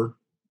never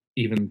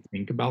even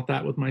think about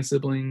that with my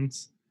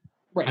siblings.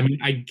 Right. I mean,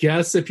 I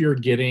guess if you're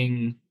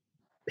getting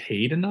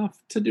paid enough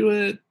to do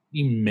it,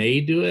 you may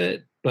do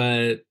it,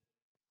 but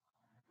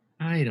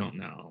I don't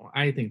know.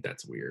 I think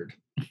that's weird.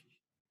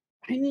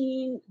 I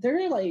mean,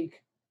 they're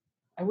like,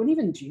 I wouldn't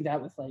even do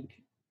that with like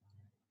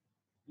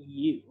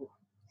you.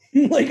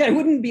 Like, I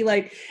wouldn't be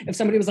like, if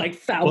somebody was like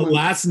foul. Well,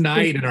 last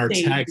night in our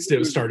text,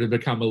 it started to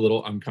become a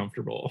little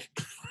uncomfortable.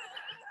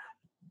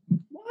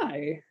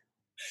 Why?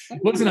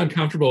 It wasn't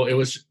uncomfortable. It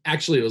was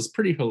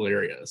pretty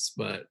hilarious,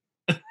 but.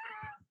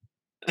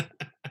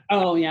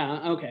 Oh,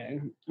 yeah.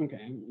 Okay.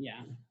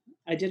 Yeah.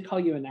 I did call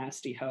you a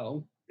nasty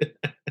hoe.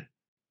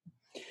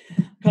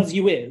 Because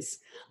you is.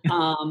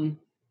 What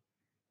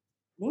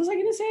was I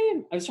going to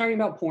say? I was talking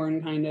about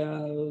porn, kind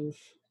of.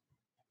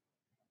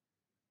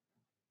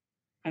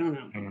 I don't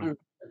know.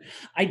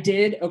 I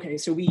did. Okay,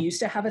 so we used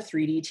to have a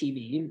 3D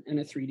TV and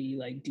a 3D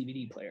like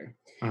DVD player.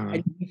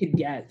 And you could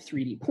get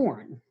 3D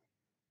porn.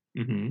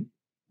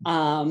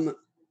 Mm-hmm.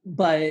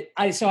 But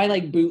I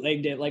like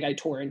bootlegged it, like I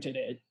torrented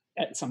it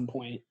at some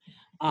point.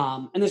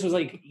 And this was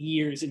like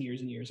years and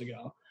years and years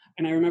ago.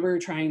 And I remember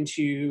trying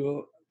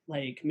to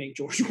like make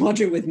George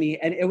watch it with me,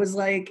 and it was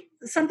like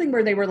something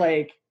where they were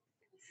like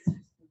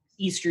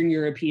Eastern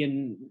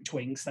European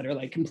twinks that are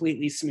like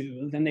completely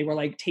smooth, and they were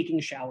like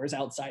taking showers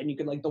outside, and you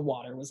could like the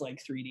water was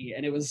like 3D,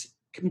 and it was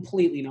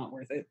completely not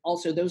worth it.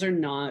 Also, those are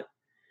not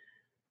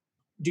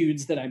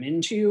dudes that I'm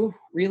into,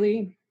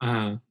 really.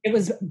 It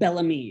was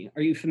Bellamy.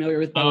 Are you familiar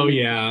with Bellamy? Oh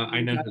yeah,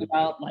 I know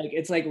about. Like,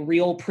 it's like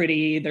real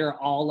pretty. They're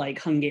all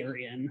like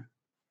Hungarian.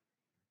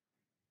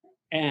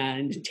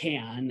 and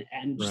tan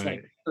and just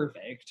Right. like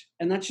perfect.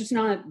 And that's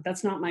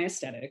not my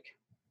aesthetic.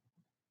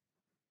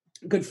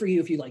 Good for you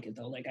if you like it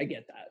though. Like I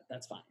get that.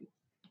 That's fine.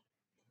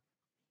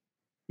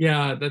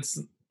 Yeah,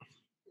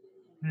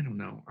 I don't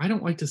know. I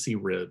don't like to see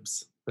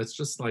ribs. That's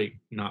just like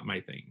not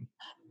my thing.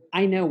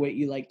 I know what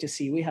you like to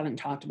see. We haven't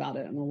talked about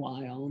it in a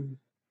while.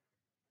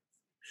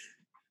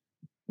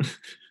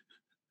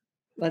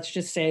 Let's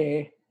just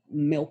say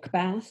milk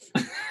bath.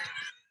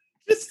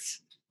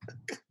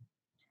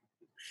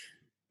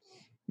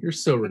 You're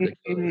so ridiculous.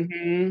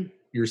 Mhm.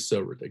 You're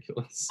so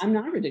ridiculous. I'm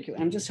not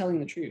ridiculous. I'm just telling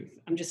the truth.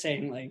 I'm just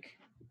saying, like,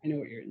 I know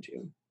what you're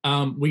into.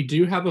 We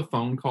do have a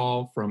phone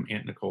call from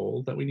Aunt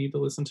Nicole that we need to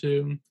listen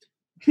to,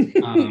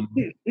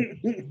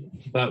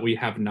 but we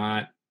have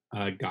not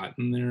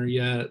gotten there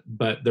yet.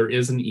 But there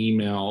is an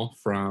email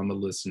from a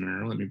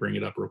listener. Let me bring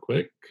it up real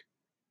quick.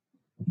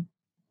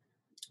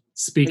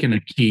 Speaking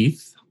of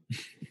Keith.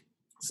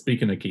 Are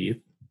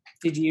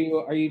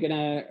you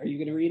gonna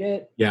read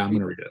it? Yeah, I'm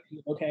gonna read it.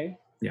 Okay.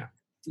 Yeah.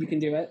 You can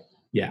do it.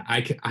 Yeah,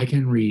 I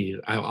can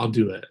read. I'll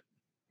do it.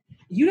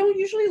 You don't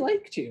usually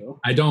like to.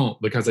 I don't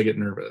because I get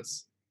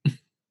nervous.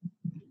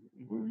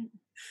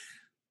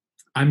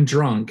 I'm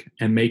drunk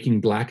and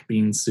making black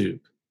bean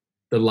soup.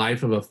 The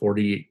life of a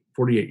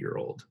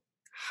 48-year-old.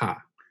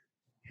 Ha.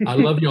 I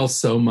love y'all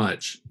so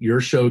much. Your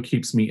show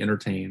keeps me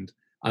entertained.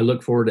 I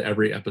look forward to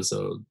every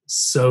episode.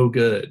 So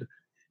good.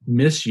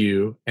 Miss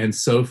you. And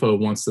Sofo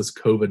once this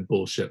COVID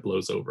bullshit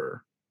blows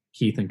over.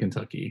 Keith in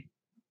Kentucky.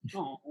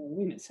 Oh,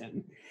 we miss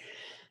him.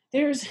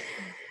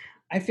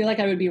 I feel like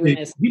I would be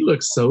remiss. He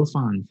looks so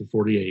fine for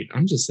 48.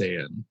 I'm just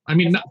saying. I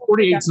mean,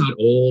 48's not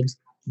old,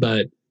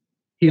 but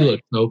he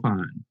looks so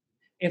fine.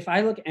 If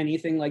I look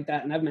anything like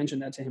that, and I've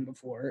mentioned that to him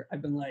before,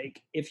 I've been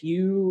like, if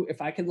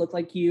I could look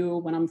like you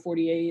when I'm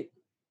 48,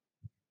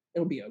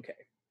 it'll be okay.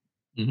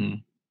 Mm-hmm.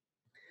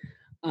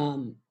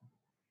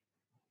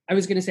 I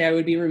was going to say I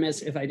would be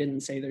remiss if I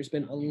didn't say there's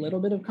been a little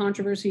bit of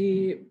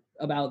controversy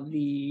about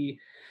the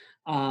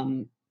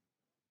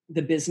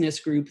business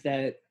group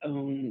that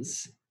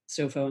owns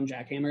Sofo and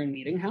Jackhammer and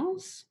Meeting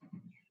House.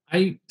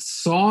 I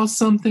saw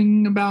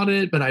something about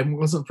it, but I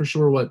wasn't for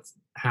sure what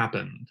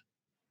happened.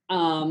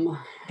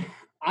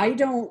 I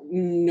don't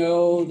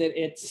know that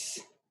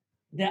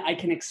I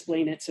can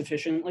explain it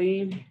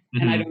sufficiently,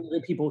 and I don't know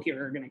that people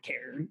here are going to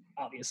care,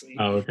 obviously.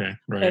 Oh, okay,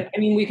 right. But, I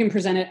mean, we can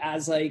present it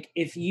as like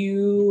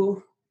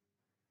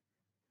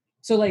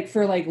so like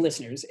for like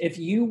listeners, if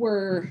you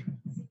were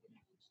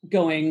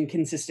going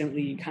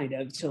consistently kind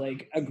of to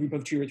like a group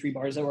of 2 or 3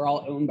 bars that were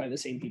all owned by the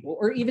same people,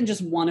 or even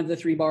just one of the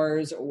 3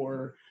 bars,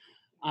 or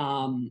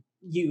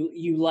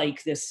you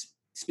like this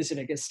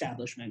specific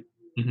establishment,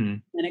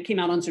 and it came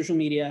out on social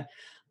media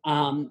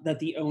that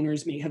the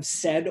owners may have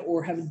said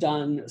or have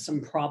done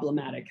some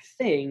problematic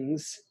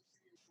things,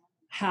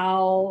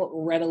 how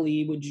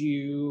readily would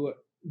you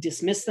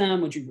dismiss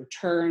them? Would you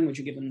return? Would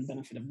you give them the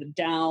benefit of the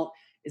doubt?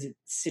 Is it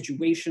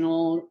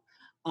situational?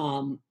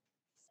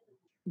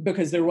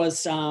 Because there was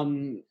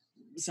some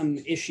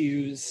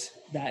issues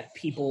that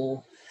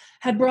people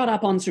had brought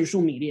up on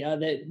social media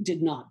that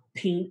did not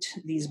paint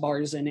these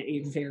bars in a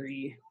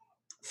very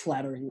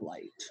flattering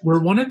light. Were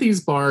one of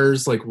these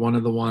bars like one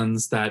of the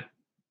ones that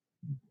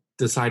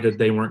decided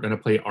they weren't going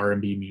to play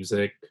R&B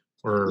music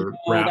or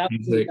rap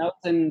music?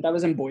 That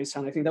was in Boys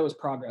Town. I think that was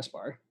Progress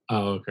Bar.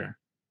 Oh, okay.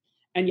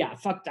 And yeah,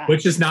 fuck that.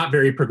 Which is not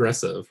very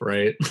progressive,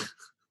 right?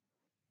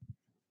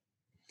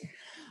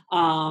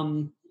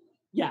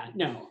 Yeah,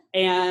 no.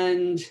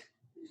 And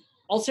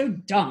also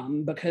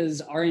dumb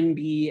because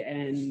R&B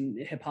and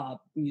hip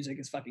hop music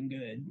is fucking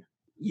good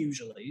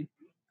usually.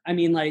 I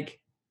mean, like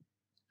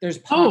there's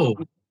pop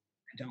I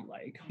don't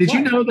like. Did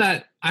you know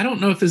that, I don't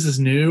know if this is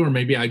new or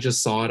maybe I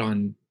just saw it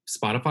on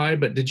Spotify,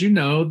 but did you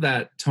know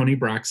that Toni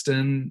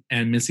Braxton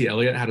and Missy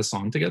Elliott had a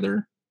song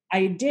together?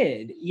 I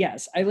did.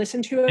 Yes. I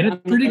listened to it. And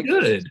it's pretty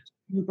good.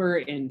 Super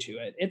into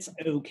it. It's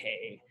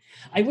okay.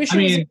 I wish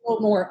it was a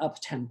little more up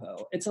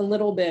tempo. It's a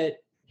little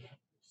bit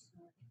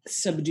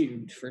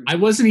subdued for me. I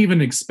wasn't even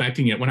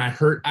expecting it when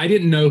I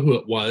didn't know who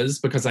it was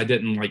because I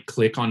didn't like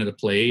click on it to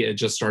play. It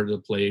just started to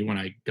play when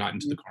I got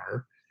into the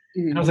car.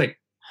 And I was like,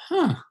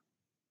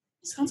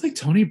 sounds like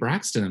Toni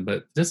Braxton, but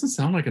it doesn't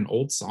sound like an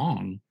old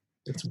song.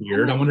 It's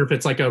weird. I wonder if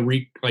it's like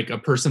a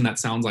person that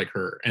sounds like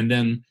her. And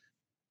then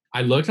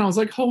I looked and I was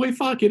like, holy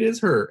fuck, it is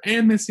her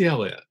and Missy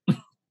Elliott.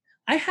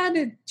 I had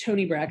a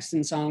Toni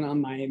Braxton song on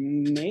my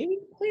main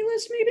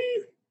playlist,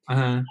 maybe.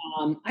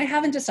 I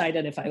haven't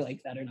decided if I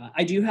like that or not.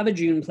 I do have a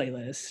June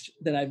playlist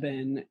that I've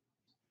been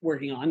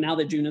working on now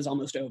that June is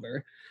almost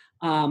over.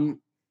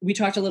 We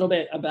talked a little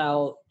bit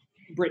about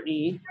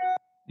Britney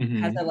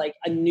has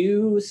a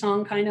new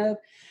song kind of.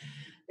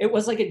 It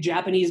was like a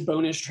Japanese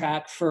bonus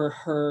track for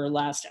her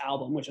last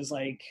album, which is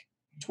like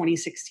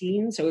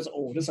 2016. So it's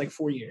old. It's like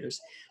 4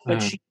 years.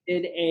 But she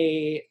did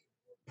a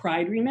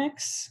Pride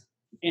remix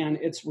and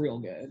it's real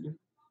good.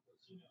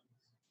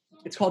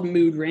 It's called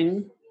Mood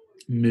Ring.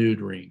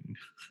 Mood ring.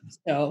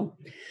 So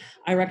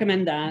I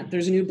recommend that.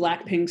 There's a new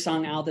Blackpink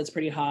song out that's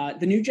pretty hot.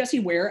 The new Jessie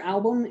Ware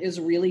album is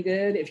really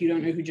good. If you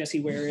don't know who Jessie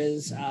Ware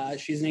is,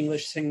 she's an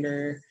English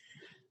singer.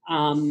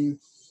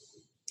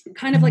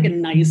 Kind of like a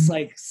nice,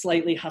 like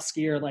slightly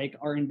huskier, like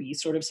R&B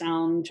sort of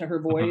sound to her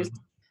voice.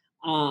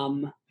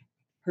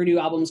 Her new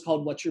album's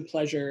called What's Your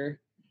Pleasure.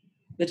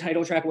 The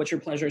title track, What's Your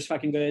Pleasure, is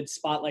fucking good.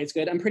 Spotlight's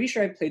good. I'm pretty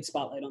sure I've played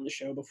Spotlight on the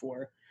show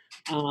before.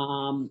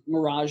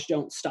 Mirage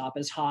Don't Stop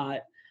is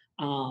hot.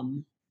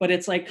 But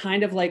it's like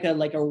kind of like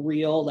a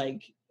real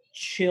like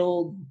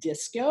chill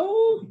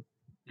disco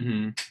sort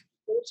of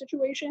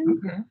situation.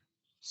 Okay.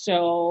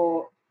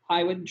 So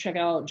I would check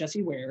out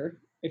Jessie Ware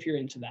if you're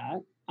into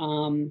that.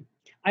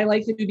 I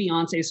like the new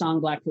Beyonce song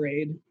Black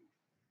Parade.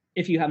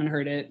 If you haven't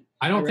heard it,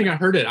 I don't think I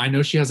heard it. I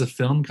know she has a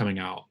film coming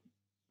out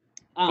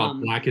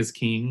called Black is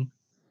King.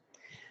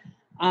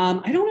 I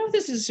don't know if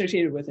this is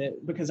associated with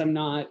it because I'm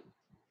not.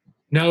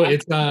 No,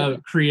 it's a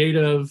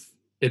creative.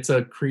 It's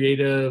a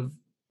creative.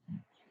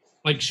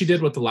 Like she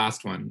did with the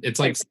last one. It's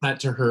like set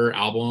to her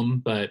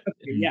album, but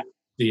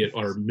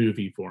or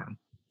movie form.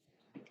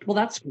 Well,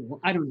 that's cool.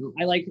 I don't know.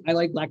 I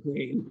like Black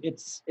Parade.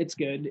 It's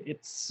good.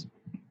 It's,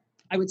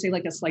 I would say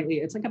like it's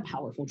like a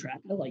powerful track.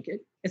 I like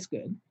it. It's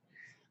good.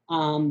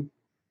 I'm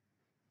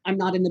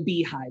not in the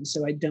Beehive,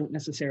 so I don't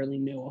necessarily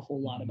know a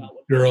whole lot about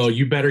what. Girl,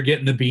 you better get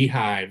in the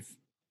Beehive.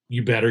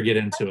 You better get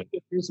into it.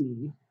 Here's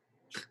me.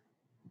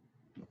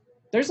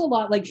 There's a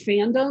lot like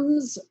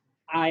fandoms.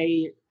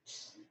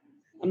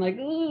 I'm like,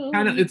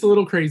 kind of, it's a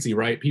little crazy,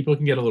 right? People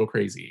can get a little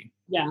crazy.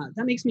 Yeah,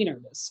 that makes me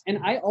nervous. And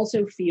I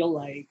also feel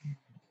like,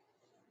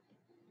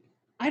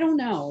 I don't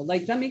know,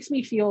 like that makes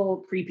me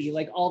feel creepy.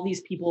 Like all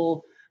these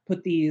people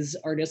put these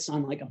artists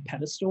on like a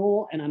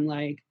pedestal and I'm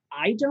like,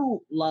 I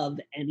don't love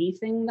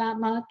anything that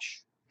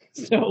much.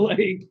 So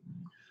like.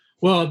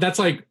 Well, that's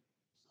like,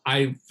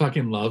 I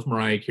fucking love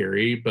Mariah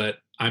Carey, but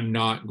I'm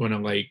not going to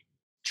like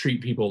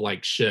treat people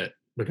like shit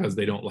because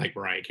they don't like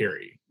Mariah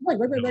Carey.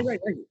 Right.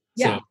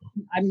 Yeah, so.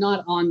 I'm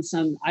not on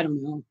some, I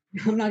don't know.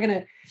 I'm not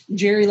gonna,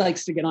 Jerry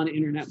likes to get on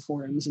internet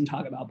forums and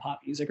talk about pop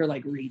music or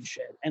like read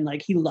shit. And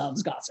like he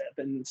loves gossip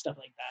and stuff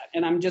like that.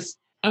 And I'm just.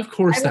 Of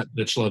course that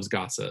bitch loves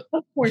gossip.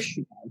 Of course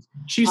she does.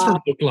 She's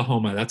from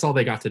Oklahoma. That's all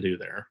they got to do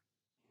there.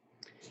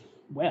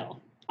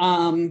 Well,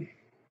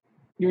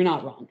 you're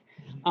not wrong.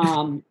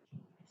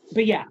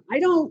 But yeah, I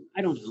don't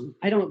know.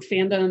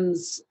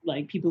 Fandoms,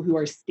 like people who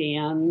are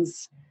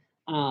stans,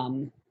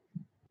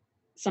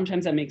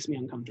 sometimes that makes me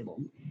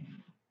uncomfortable.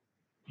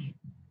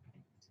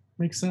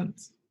 Makes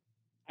sense.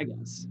 I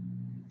guess.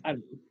 I don't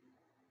know.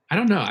 I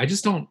don't know. I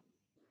just don't.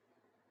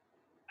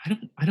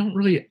 I don't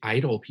really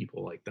idol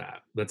people like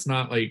that. That's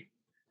not like.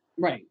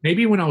 Right.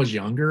 Maybe when I was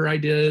younger, I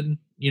did,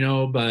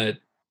 but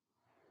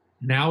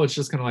now it's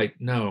just kind of like,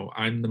 no,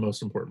 I'm the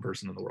most important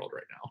person in the world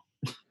right now.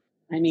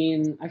 I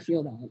mean, I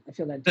feel that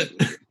too.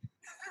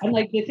 I'm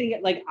like the thing,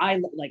 like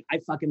I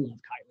fucking love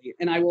Kylie,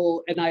 and I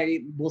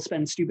will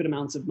spend stupid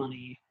amounts of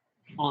money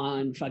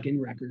on fucking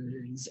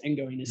records and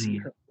going to see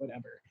her,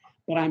 whatever.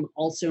 But I'm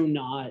also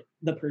not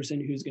the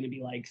person who's going to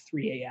be like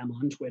 3 a.m.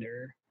 on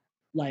Twitter,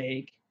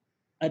 like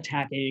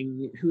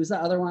attacking, who's the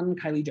other one?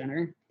 Kylie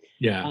Jenner.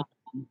 Yeah.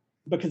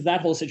 Because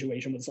that whole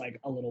situation was like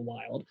a little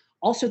wild.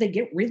 Also, they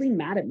get really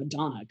mad at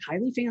Madonna.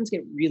 Kylie fans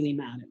get really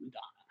mad at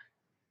Madonna.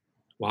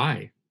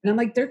 Why? And I'm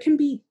like, there can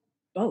be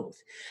both.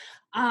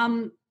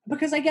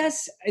 Because I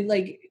guess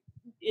like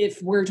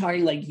if we're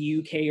talking like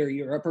UK or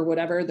Europe or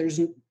whatever, there's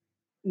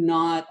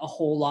not a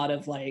whole lot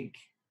of like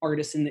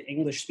artists in the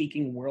English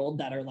speaking world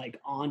that are like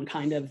on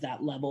kind of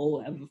that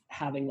level of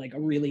having like a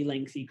really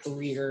lengthy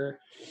career,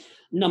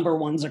 number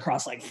ones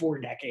across like 4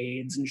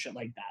 decades and shit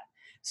like that.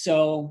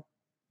 So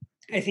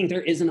I think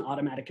there is an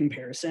automatic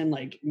comparison,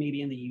 like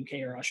maybe in the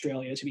UK or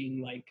Australia, to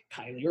being like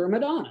Kylie or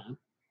Madonna.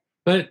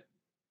 But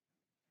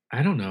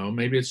I don't know,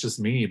 maybe it's just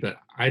me, but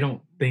I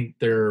don't think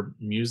their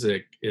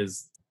music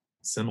is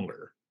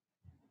similar.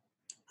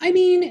 I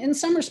mean, in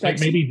some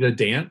respects, like maybe the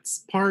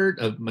dance part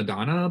of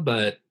Madonna,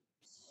 but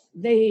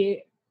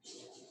they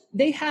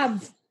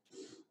have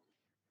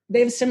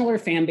similar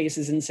fan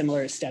bases and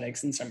similar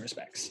aesthetics in some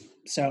respects.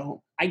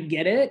 So I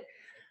get it,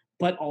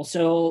 but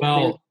also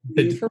for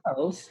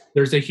both.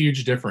 There's a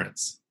huge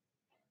difference.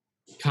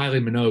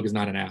 Kylie Minogue is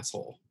not an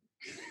asshole.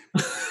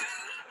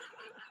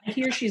 I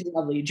hear she's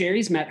lovely.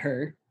 Jerry's met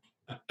her.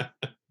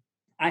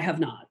 I have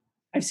not.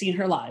 I've seen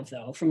her live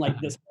though, from like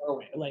this far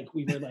away. Like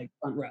we were like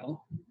front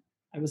row.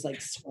 I was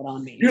like sweat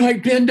on me. You're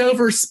like, bend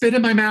over, spit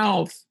in my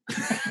mouth.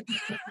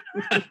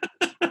 See,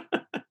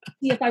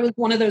 if I was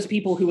one of those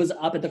people who was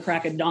up at the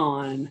crack of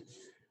dawn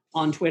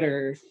on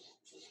Twitter,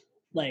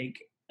 like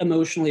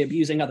emotionally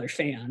abusing other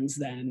fans,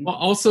 then well,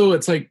 also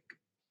it's like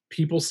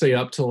people stay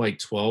up till like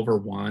 12 or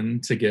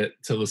 1 to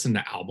listen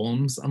to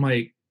albums. I'm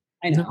like,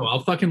 I know. No, I'll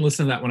fucking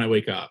listen to that when I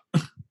wake up.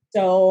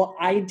 So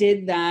I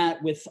did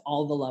that with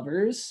All the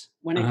Lovers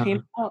when it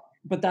came out,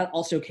 but that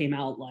also came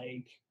out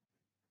like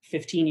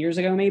 15 years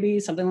ago, maybe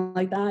something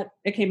like that.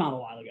 It came out a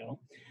while ago.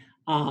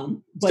 But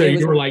So it you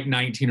was were like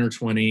 19 or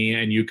 20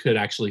 and you could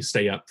actually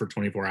stay up for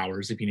 24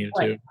 hours if you needed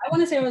right. to. I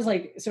want to say I was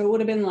like, so it would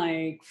have been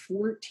like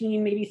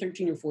 14, maybe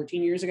 13 or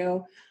 14 years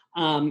ago.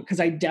 Because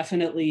I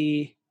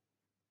definitely,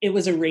 it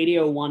was a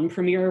Radio 1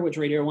 premiere, which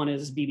Radio 1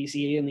 is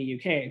BBC in the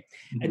UK.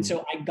 And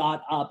so I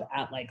got up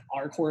at like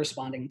our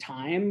corresponding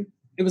time.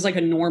 It was like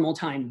a normal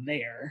time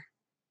there,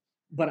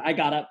 but I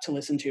got up to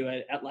listen to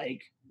it at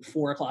like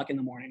 4 o'clock in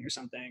the morning or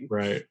something.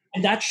 Right.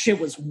 And that shit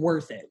was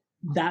worth it.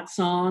 That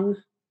song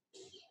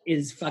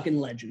is fucking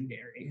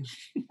legendary.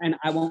 And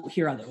I won't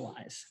hear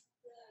otherwise.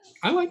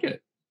 I like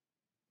it.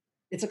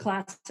 It's a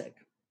classic.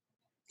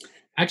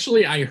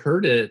 Actually, I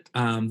heard it.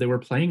 They were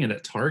playing it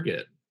at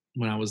Target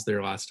when I was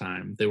there last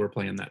time. They were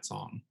playing that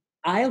song.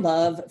 I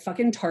love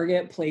fucking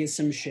Target plays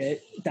some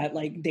shit that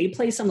like they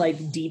play some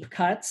like deep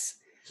cuts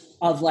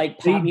of like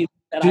pop music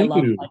that I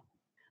love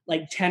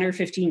like 10 or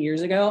 15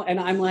 years ago. And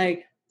I'm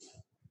like,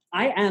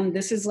 I am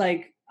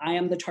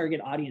the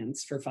target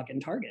audience for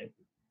fucking Target.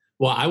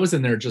 Well, I was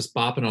in there just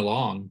bopping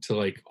along to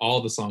like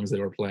all the songs they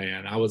were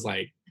playing. I was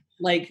like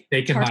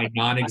taking my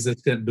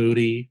non-existent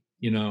booty,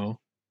 you know,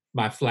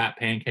 my flat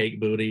pancake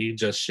booty,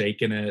 just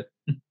shaking it.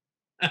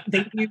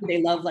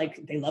 They love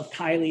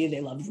Kylie,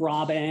 they love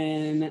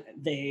Robin,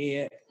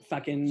 they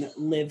fucking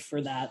live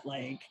for that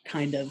like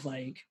kind of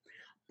like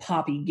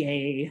poppy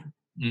gay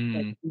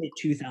like mid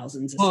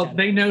 2000s. Well,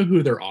 they know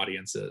who their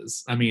audience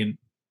is. I mean,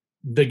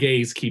 the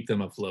gays keep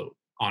them afloat,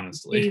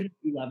 honestly.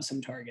 We love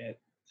some Target.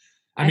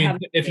 I mean,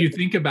 if you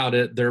think about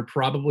it, they're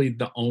probably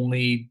the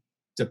only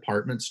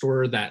department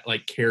store that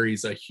like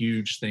carries a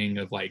huge thing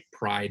of like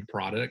Pride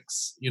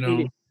products, you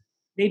know?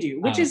 They do,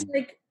 which is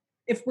like,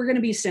 if we're going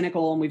to be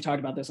cynical, and we've talked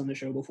about this on the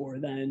show before,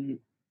 then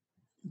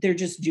they're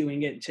just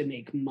doing it to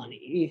make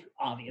money,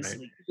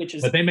 obviously. Right.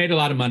 But they made a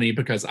lot of money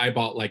because I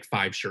bought like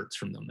 5 shirts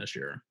from them this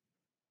year.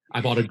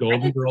 I bought a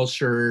Golden Girls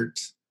shirt.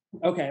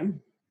 Okay.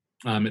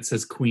 It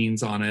says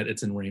Queens on it.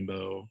 It's in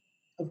rainbow.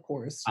 Of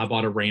course. I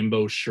bought a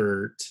rainbow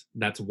shirt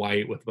that's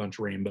white with a bunch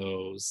of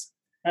rainbows.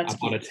 I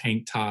bought a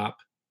tank top.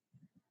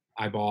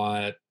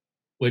 The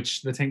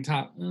tank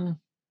top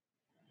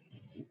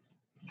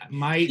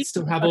might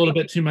still have a little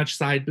bit too much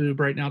side boob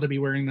right now to be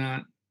wearing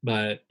that,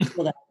 but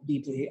well, that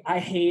deeply. I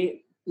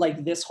hate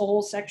like this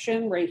whole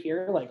section right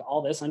here, like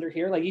all this under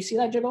here. Like you see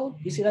that jiggle?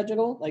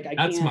 Like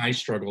that's my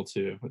struggle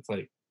too. It's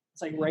like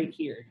right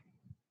here.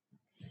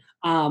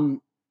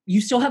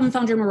 You still haven't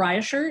found your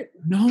Mariah shirt?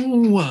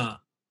 No.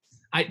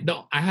 I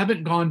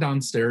haven't gone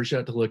downstairs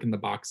yet to look in the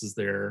boxes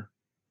there.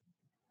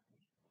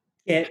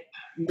 Get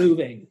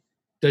moving.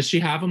 Does she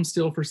have them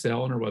still for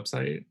sale on her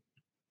website?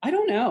 I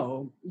don't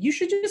know. You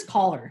should just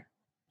call her.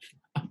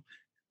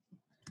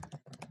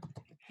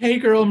 Hey,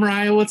 girl,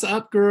 Mariah, what's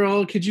up,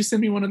 girl? Could you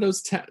send me one of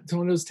those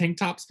tank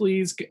tops,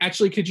 please?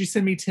 Actually, could you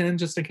send me 10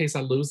 just in case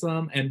I lose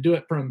them? And do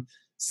it from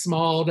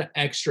small to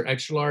extra,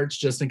 extra large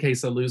just in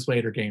case I lose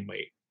weight or gain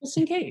weight. Just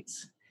in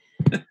case.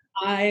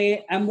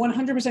 I am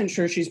 100%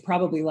 sure she's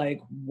probably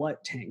like,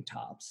 what tank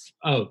tops?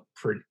 Oh,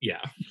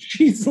 yeah.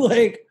 She's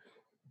like,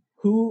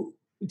 who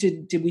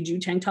did we do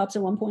tank tops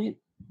at one point?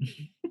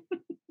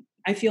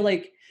 I feel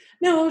like,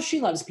 no, she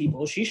loves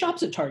people. She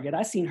shops at Target.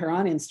 I've seen her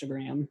on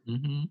Instagram.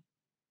 Mm-hmm.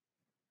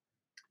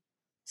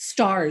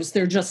 Stars,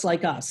 they're just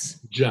like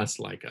us. Just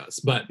like us,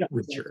 but just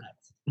richer.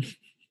 Like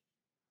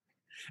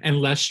and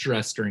less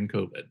stressed during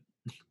COVID.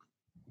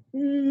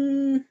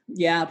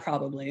 Yeah,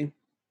 probably.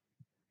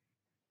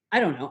 I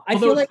don't know. I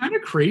feel like it's kind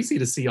of crazy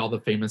to see all the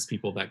famous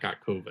people that got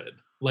COVID.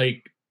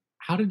 Like,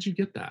 how did you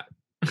get that?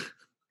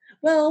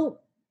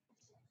 Well,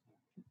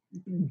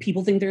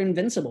 people think they're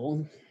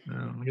invincible.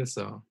 No, I guess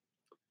so.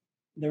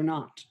 They're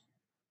not.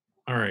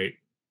 All right.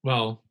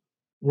 Well,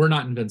 we're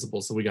not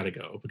invincible, so we got to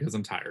go because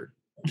I'm tired.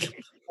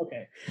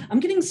 Okay. I'm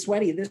getting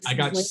sweaty. I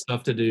got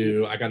stuff to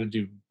do. I got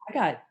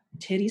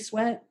titty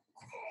sweat.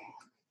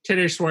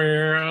 Titty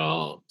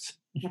sweat.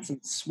 Got some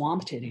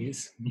swamp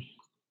titties.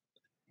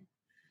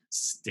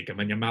 Stick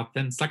them in your mouth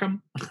and suck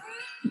them.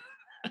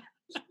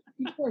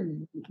 People are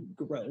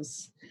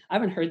gross. I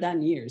haven't heard that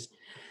in years.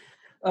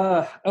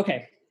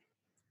 Okay.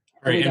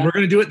 All right, and we're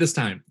going to do it this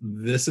time.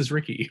 This is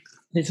Ricky.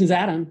 This is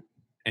Adam.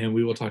 And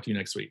we will talk to you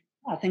next week.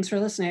 Thanks for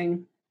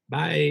listening.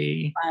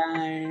 Bye.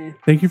 Bye.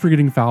 Thank you for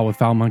getting foul with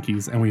Foul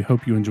Monkeys, and we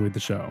hope you enjoyed the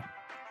show.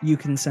 You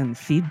can send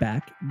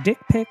feedback, dick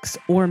pics,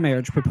 or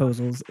marriage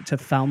proposals to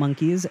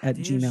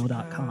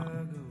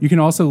foulmonkeys@gmail.com. You can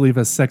also leave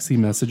us sexy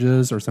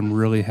messages or some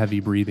really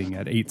heavy breathing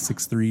at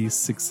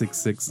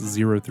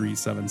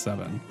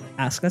 863-666-0377.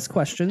 Ask us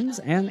questions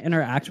and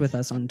interact with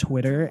us on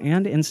Twitter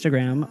and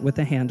Instagram with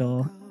the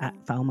handle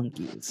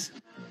 @foulmonkeys.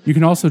 You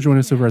can also join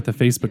us over at the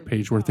Facebook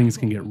page where things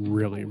can get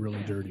really,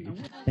 really dirty.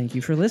 Thank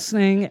you for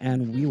listening,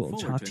 and we will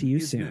talk to you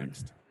soon.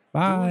 Next.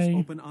 Bye.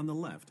 Doors open on the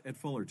left at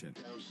Fullerton.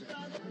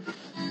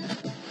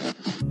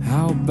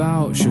 How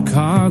about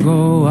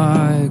Chicago?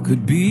 I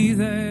could be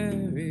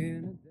there.